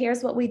 But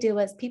here's what we do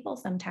as people.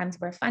 Sometimes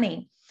we're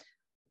funny.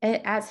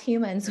 As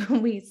humans,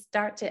 when we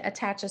start to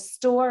attach a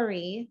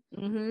story,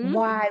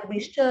 why we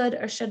should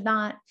or should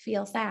not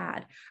feel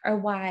sad, or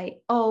why,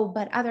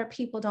 but other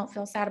people don't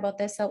feel sad about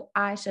this, so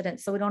I shouldn't.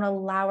 So we don't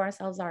allow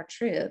ourselves our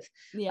truth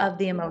of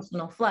the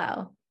emotional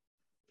flow.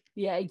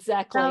 Yeah,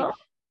 exactly. So,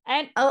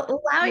 and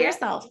allow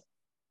yourself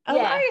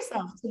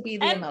to be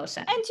the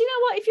emotion. And you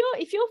know what?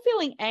 If you're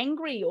feeling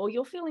angry or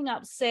you're feeling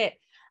upset,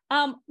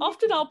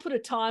 often I'll put a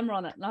timer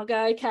on it and I'll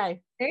go,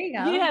 okay, there you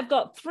go. You have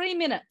got 3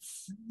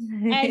 minutes,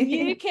 and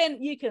you can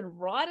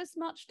write as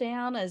much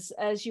down as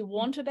you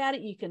want about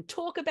it. You can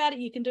talk about it.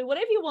 You can do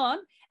whatever you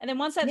want. And then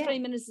once that 3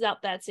 minutes is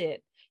up, that's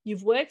it.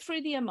 You've worked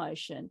through the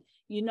emotion.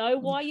 You know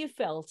why you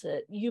felt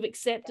it. You've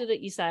accepted it.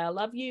 You say, I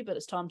love you, but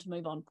it's time to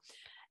move on.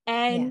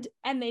 And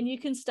then you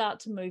can start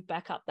to move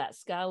back up that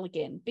scale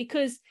again,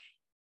 because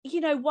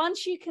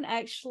once you can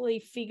actually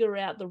figure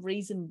out the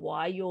reason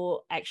why you're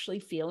actually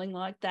feeling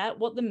like that,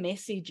 what the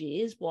message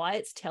is, why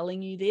it's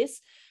telling you this,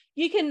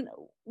 you can,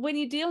 when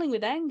you're dealing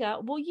with anger,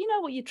 well, you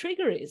know what your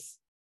trigger is.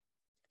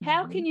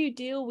 How can you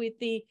deal with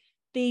the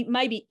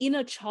maybe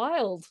inner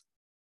child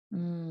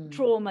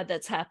trauma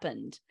that's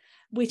happened,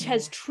 which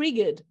has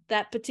triggered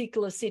that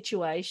particular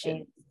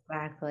situation?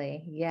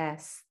 Exactly.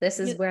 Yes. This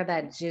is where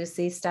that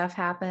juicy stuff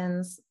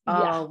happens.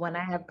 Oh, when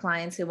I have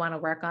clients who want to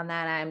work on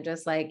that, I'm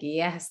just like,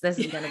 yes, this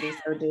is going to be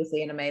so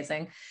juicy and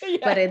amazing.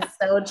 But it's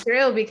so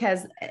true,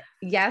 because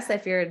yes,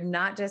 if you're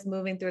not just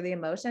moving through the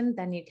emotion,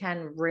 then you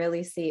can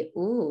really see,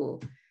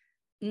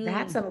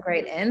 that's some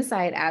great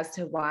insight as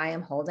to why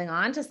I'm holding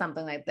on to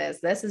something like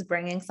this. This is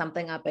bringing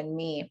something up in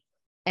me.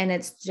 And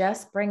it's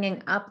just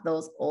bringing up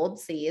those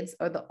old seeds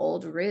or the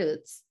old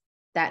roots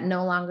that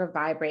no longer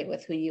vibrate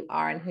with who you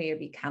are and who you're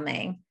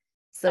becoming.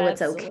 So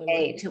Absolutely. It's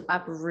okay to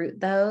uproot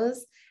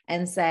those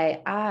and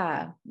say,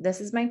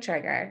 this is my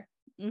trigger.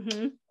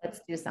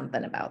 Let's do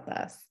something about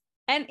this.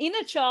 And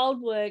inner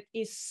child work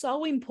is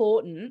so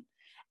important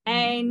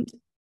and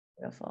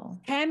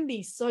beautiful. Can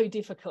be so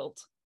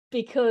difficult,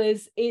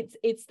 because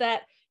it's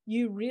that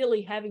you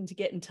really having to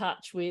get in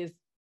touch with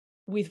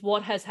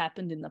what has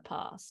happened in the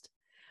past,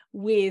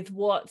 with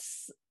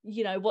what's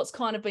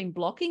kind of been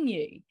blocking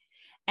you.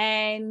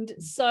 And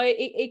so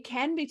it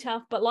can be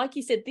tough, but like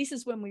you said, this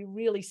is when we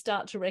really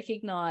start to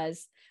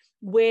recognize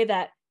where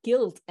that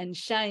guilt and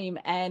shame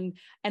and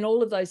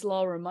all of those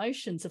lower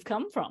emotions have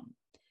come from.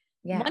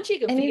 Once you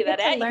can figure that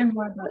out, you learn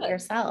more about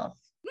yourself.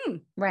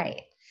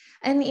 Right.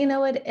 And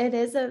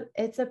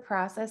it's a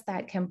process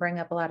that can bring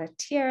up a lot of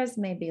tears,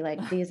 maybe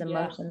like these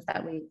emotions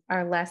that we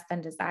are less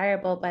than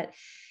desirable, but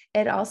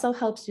it also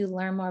helps you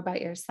learn more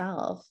about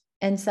yourself.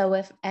 And so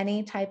if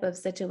any type of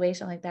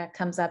situation like that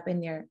comes up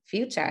in your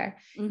future,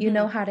 you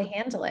know how to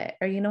handle it,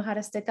 or you know how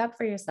to stick up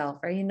for yourself,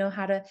 or you know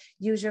how to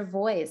use your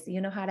voice, you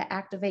know how to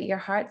activate your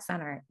heart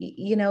center,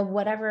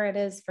 whatever it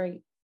is for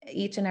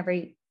each and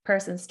every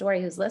person's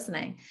story who's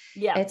listening.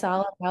 It's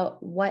all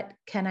about what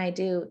can I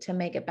do to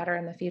make it better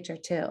in the future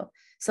too.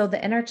 So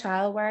the inner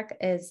child work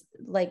is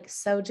like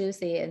so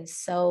juicy and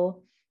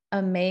so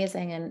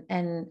amazing.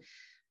 And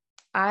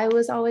I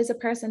was always a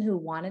person who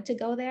wanted to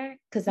go there,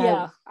 because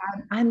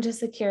I'm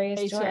just a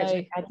curious George.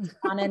 Like, I just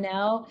want to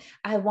know.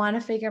 I want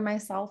to figure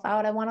myself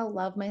out. I want to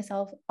love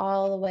myself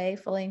all the way,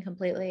 fully and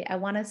completely. I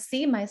want to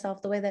see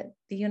myself the way that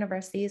the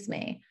universe sees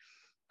me.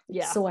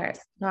 Source,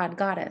 God,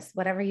 goddess,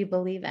 whatever you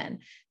believe in.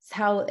 It's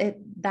how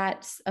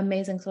that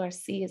amazing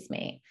source sees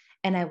me.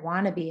 And I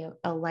want to be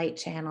a light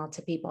channel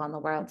to people in the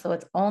world. So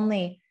it's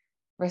only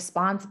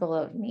responsible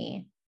of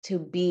me to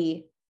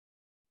be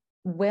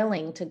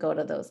willing to go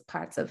to those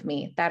parts of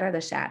me that are the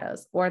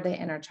shadows or the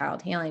inner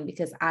child healing,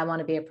 because I want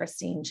to be a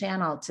pristine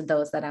channel to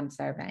those that I'm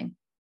serving.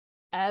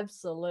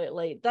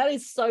 Absolutely. That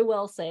is so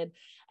well said.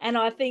 And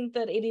I think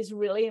that it is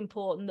really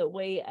important that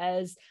we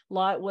as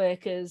light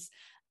workers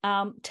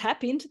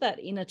tap into that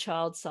inner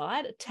child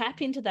side,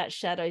 tap into that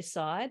shadow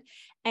side,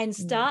 and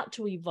start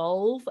to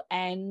evolve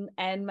and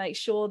make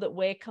sure that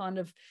we're kind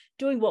of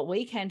doing what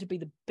we can to be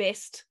the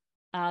best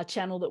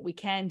channel that we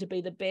can, to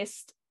be the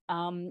best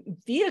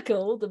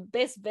vehicle, the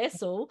best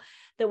vessel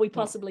that we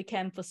possibly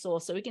can for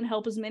Source, so we can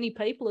help as many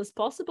people as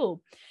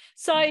possible.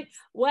 So,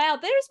 wow,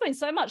 there has been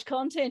so much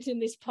content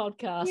in this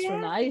podcast,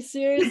 Renee,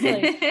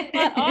 seriously.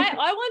 But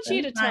I want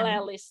you to tell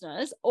our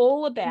listeners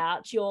all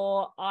about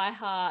your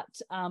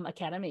iHeart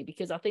Academy,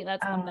 because I think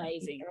that's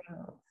amazing.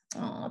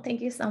 Oh,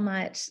 thank you so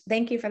much.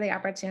 Thank you for the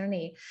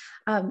opportunity.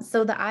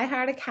 So the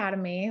iHeart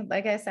Academy,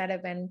 like I said,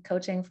 I've been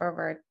coaching for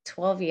over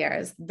 12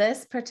 years.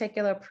 This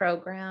particular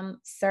program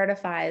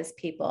certifies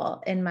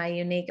people in my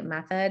unique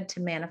method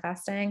to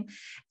manifesting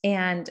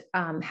and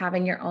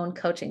having your own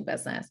coaching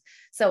business.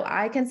 So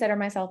I consider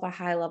myself a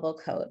high-level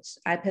coach.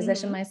 I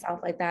position myself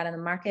like that in the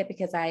market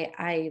because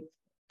I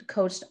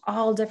coached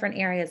all different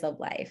areas of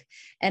life,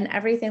 and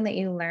everything that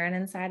you learn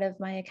inside of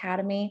my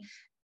academy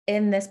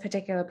in this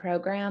particular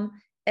program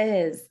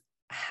is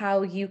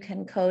how you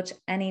can coach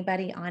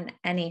anybody on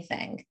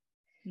anything.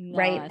 Nice.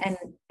 Right.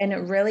 And it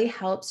really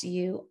helps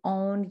you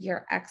own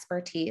your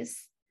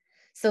expertise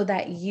so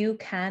that you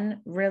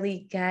can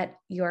really get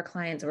your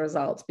clients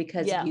results,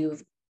 because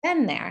you've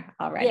been there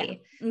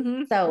already.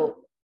 So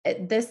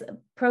this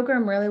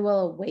program really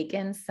will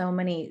awaken so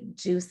many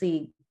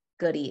juicy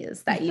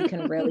goodies that you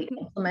can really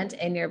implement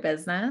in your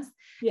business,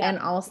 and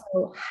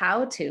also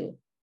how to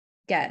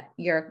get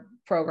your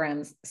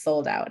programs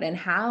sold out and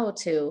how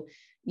to,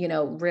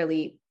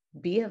 really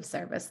be of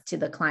service to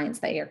the clients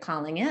that you're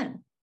calling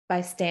in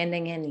by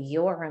standing in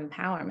your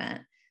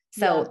empowerment.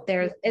 So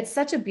it's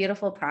such a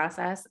beautiful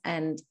process.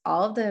 And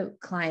all of the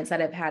clients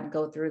that I've had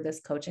go through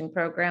this coaching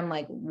program,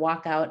 like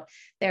walk out,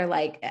 they're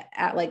like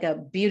at like a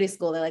beauty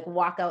school, they like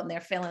walk out and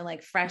they're feeling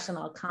like fresh and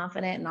all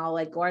confident and all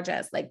like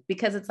gorgeous, like,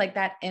 because it's like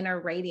that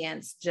inner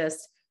radiance,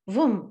 just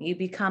boom, you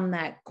become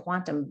that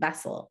quantum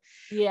vessel.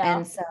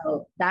 And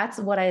so that's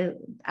what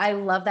I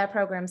love that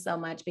program so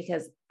much,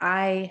 because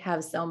I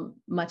have so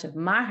much of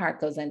my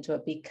heart goes into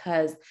it,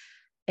 because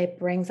it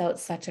brings out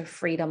such a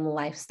freedom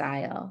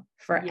lifestyle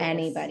for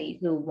anybody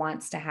who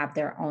wants to have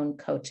their own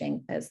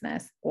coaching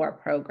business or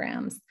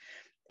programs.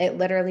 It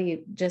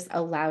literally just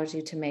allows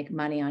you to make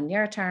money on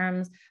your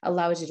terms,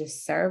 allows you to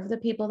serve the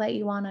people that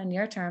you want on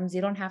your terms.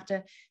 You don't have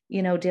to,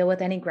 deal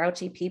with any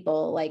grouchy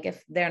people. Like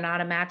if they're not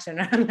a match, they're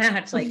not a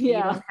match. Like you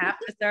don't have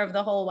to serve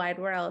the whole wide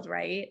world.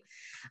 Right.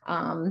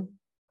 And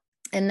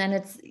then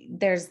it's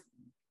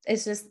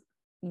just,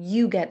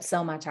 you get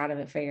so much out of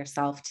it for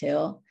yourself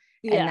too.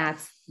 And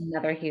that's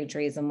another huge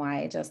reason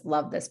why I just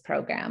love this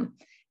program.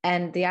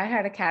 And the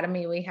iHeart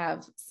Academy, we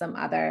have some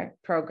other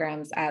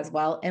programs as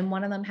well. And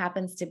one of them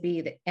happens to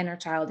be the inner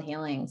child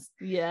healings.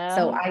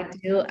 So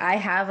I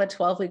have a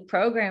 12-week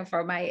program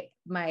for my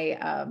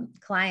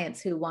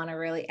clients who want to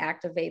really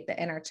activate the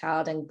inner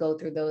child and go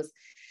through those,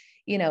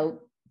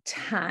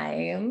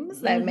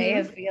 times that may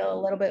have feel a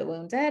little bit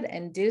wounded,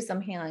 and do some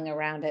healing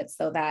around it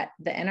so that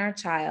the inner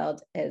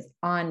child is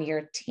on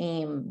your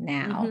team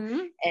now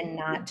and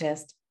not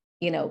just,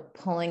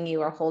 pulling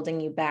you or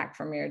holding you back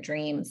from your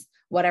dreams,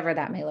 whatever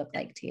that may look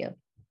like to you.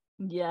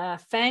 Yeah.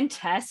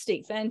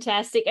 Fantastic.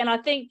 And I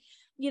think,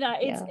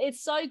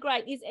 it's so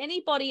great. Is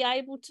anybody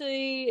able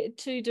to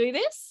do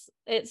this?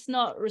 It's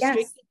not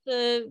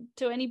restricted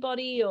to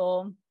anybody,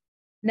 or?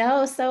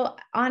 No. So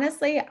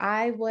honestly,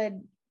 I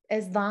would,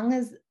 as long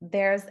as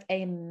there's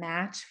a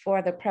match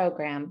for the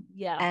program,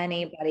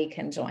 anybody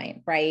can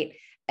join, right?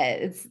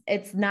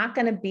 It's not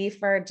going to be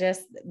for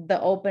just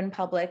the open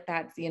public.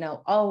 That's,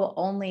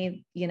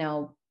 only,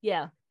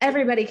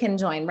 everybody can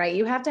join, right?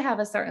 You have to have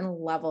a certain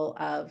level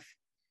of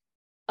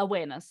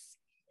awareness.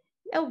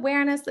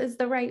 Awareness is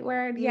the right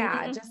word.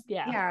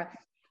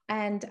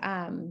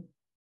 And,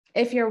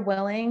 if you're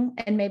willing,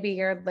 and maybe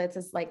this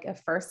is like a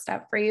first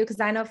step for you. Cause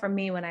I know for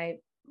me, when I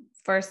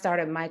first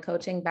started my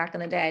coaching back in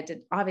the day, I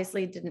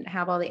didn't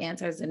have all the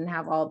answers, didn't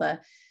have all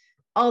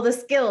the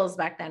skills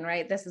back then,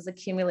 right? This is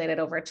accumulated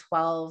over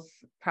 12,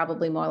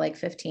 probably more like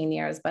 15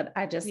 years, but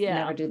I just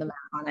never do the math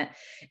on it.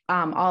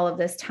 All of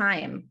this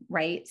time,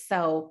 right?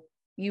 So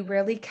you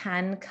really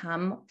can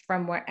come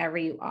from wherever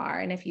you are.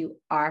 And if you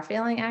are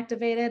feeling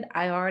activated,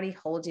 I already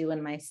hold you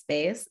in my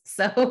space.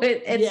 So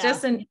it's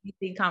just an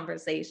easy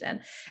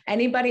conversation.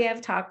 Anybody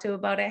I've talked to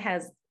about it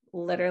has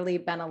literally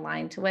been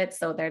aligned to it.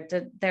 So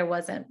there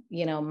wasn't,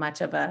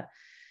 much of a,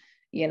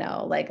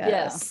 like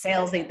a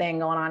salesy thing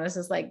going on. It's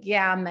just like,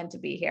 I'm meant to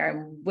be here,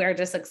 and we're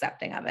just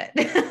accepting of it.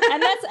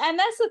 and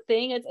that's the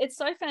thing. It's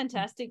so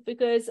fantastic,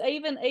 because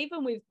even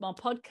with my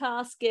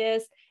podcast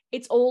guests,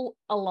 it's all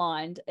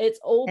aligned. It's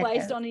all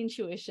based on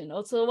intuition.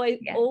 It's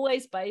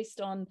always based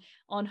on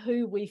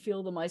who we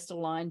feel the most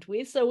aligned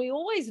with. So we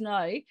always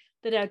know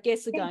that our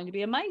guests are going to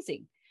be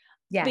amazing.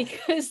 Yeah.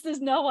 Because there's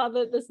no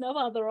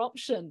other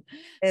option.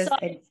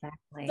 Exactly.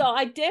 So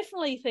I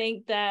definitely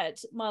think that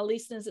my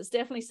listeners, it's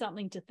definitely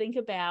something to think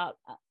about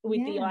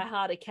with the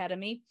iHeart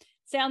Academy.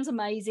 Sounds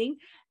amazing.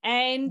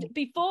 And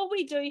before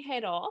we do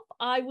head off,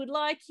 I would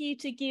like you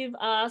to give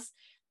us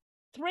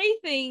 3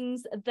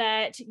 things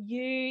that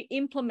you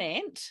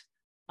implement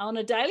on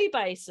a daily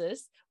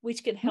basis,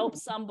 which can help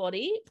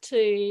somebody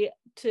to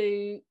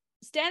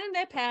stand in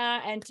their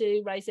power and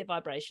to raise their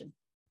vibration.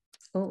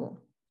 Oh,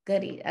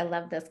 goody. I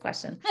love this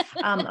question.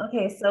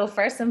 Okay. So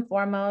first and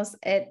foremost,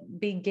 it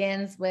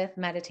begins with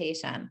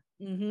meditation.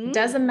 It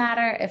doesn't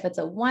matter if it's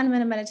a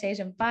 1-minute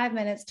meditation, 5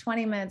 minutes,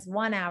 20 minutes,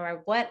 1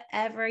 hour,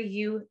 whatever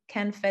you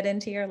can fit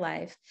into your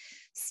life.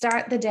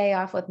 Start the day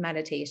off with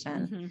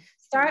meditation.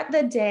 Start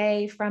the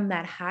day from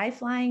that high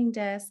flying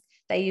disc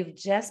that you've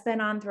just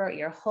been on throughout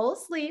your whole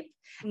sleep.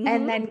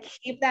 And then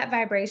keep that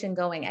vibration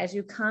going as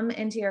you come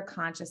into your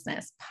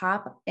consciousness.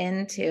 Pop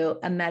into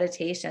a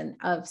meditation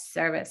of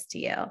service to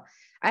you.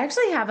 I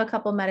actually have a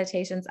couple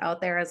meditations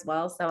out there as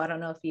well. So I don't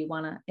know if you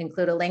want to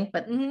include a link,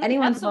 but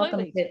anyone's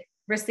welcome to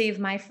receive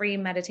my free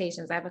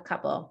meditations. I have a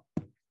couple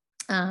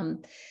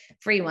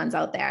free ones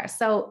out there.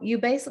 So you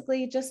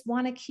basically just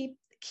want to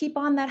keep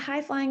on that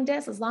high flying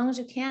disc as long as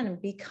you can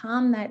and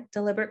become that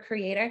deliberate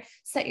creator.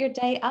 Set your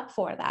day up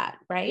for that,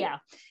 right? Yeah.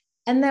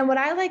 And then what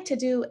I like to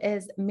do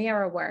is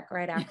mirror work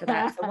right after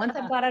that. So once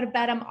I've got out of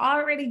bed, I'm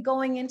already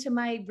going into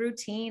my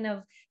routine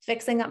of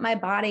fixing up my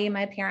body,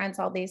 my appearance,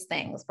 all these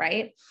things,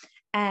 right?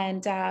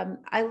 And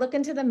I look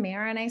into the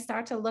mirror and I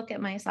start to look at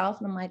myself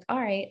and I'm like, all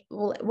right,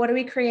 well, what are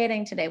we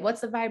creating today?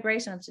 What's the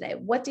vibration of today?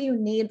 What do you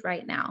need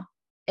right now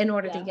in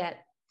order to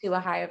get to a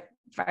higher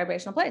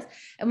vibrational place?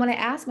 And when I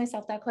ask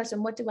myself that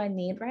question, what do I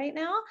need right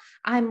now?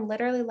 I'm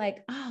literally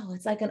like, oh,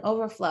 it's like an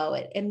overflow.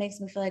 It makes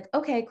me feel like,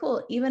 okay,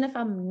 cool. Even if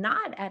I'm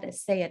not at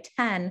a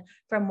 10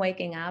 from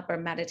waking up or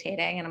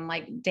meditating and I'm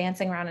like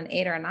dancing around an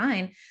 8 or a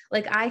 9,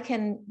 like I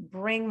can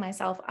bring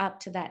myself up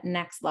to that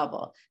next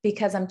level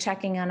because I'm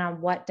checking in on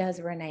what does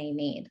Renee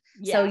need.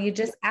 So you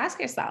just ask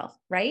yourself,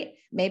 right?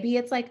 Maybe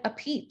it's like a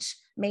peach.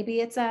 Maybe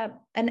it's an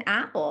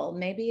apple.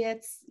 Maybe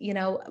it's,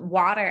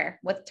 water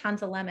with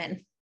tons of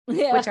lemon.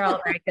 Which are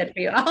all very good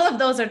for you. All of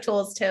those are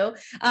tools too.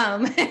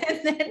 And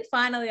then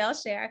finally, I'll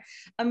share,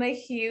 I'm a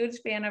huge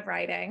fan of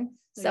writing.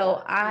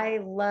 So I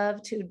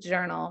love to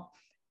journal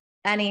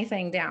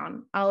anything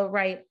down. I'll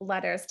write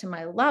letters to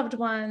my loved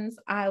ones.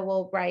 I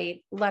will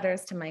write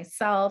letters to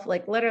myself,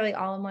 like literally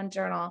all in one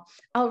journal.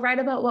 I'll write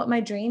about what my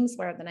dreams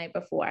were the night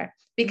before,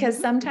 because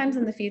sometimes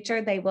in the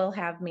future they will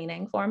have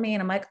meaning for me.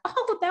 And I'm like,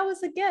 oh, that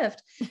was a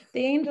gift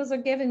the angels are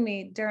giving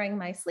me during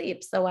my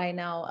sleep. So I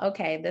know,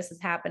 okay, this is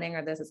happening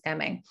or this is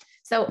coming.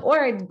 So,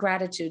 or a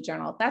gratitude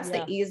journal. That's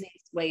the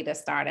easiest way to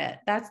start it.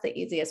 That's the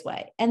easiest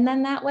way. And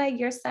then that way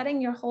you're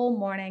setting your whole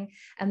morning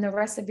and the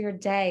rest of your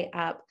day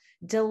up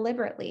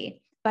deliberately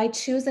by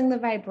choosing the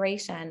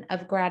vibration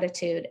of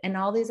gratitude and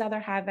all these other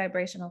high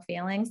vibrational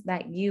feelings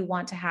that you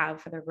want to have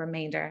for the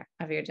remainder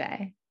of your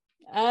day.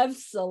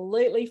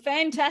 Absolutely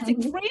fantastic.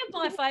 3 of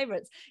my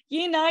favorites.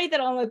 You know that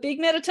I'm a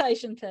big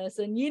meditation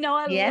person.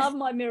 I love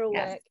my mirror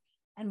work,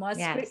 and my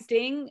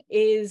scripting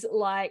is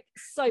like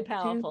so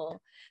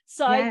powerful.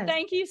 So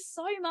thank you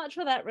so much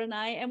for that,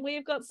 Renee. And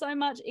we've got so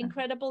much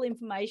incredible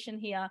information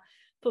here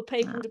for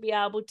people to be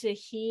able to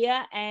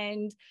hear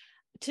and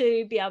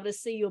to be able to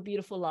see your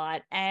beautiful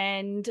light.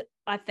 And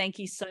I thank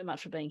you so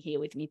much for being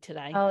here with me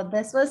today. Oh,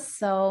 this was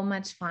so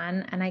much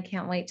fun. And I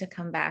can't wait to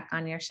come back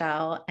on your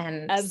show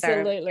and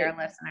serve your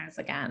listeners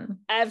again.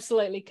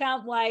 Absolutely.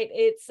 Can't wait.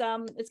 It's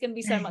going to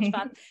be so much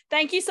fun.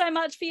 Thank you so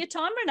much for your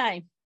time,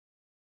 Renee.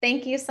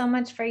 Thank you so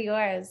much for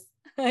yours.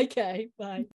 Okay. Bye.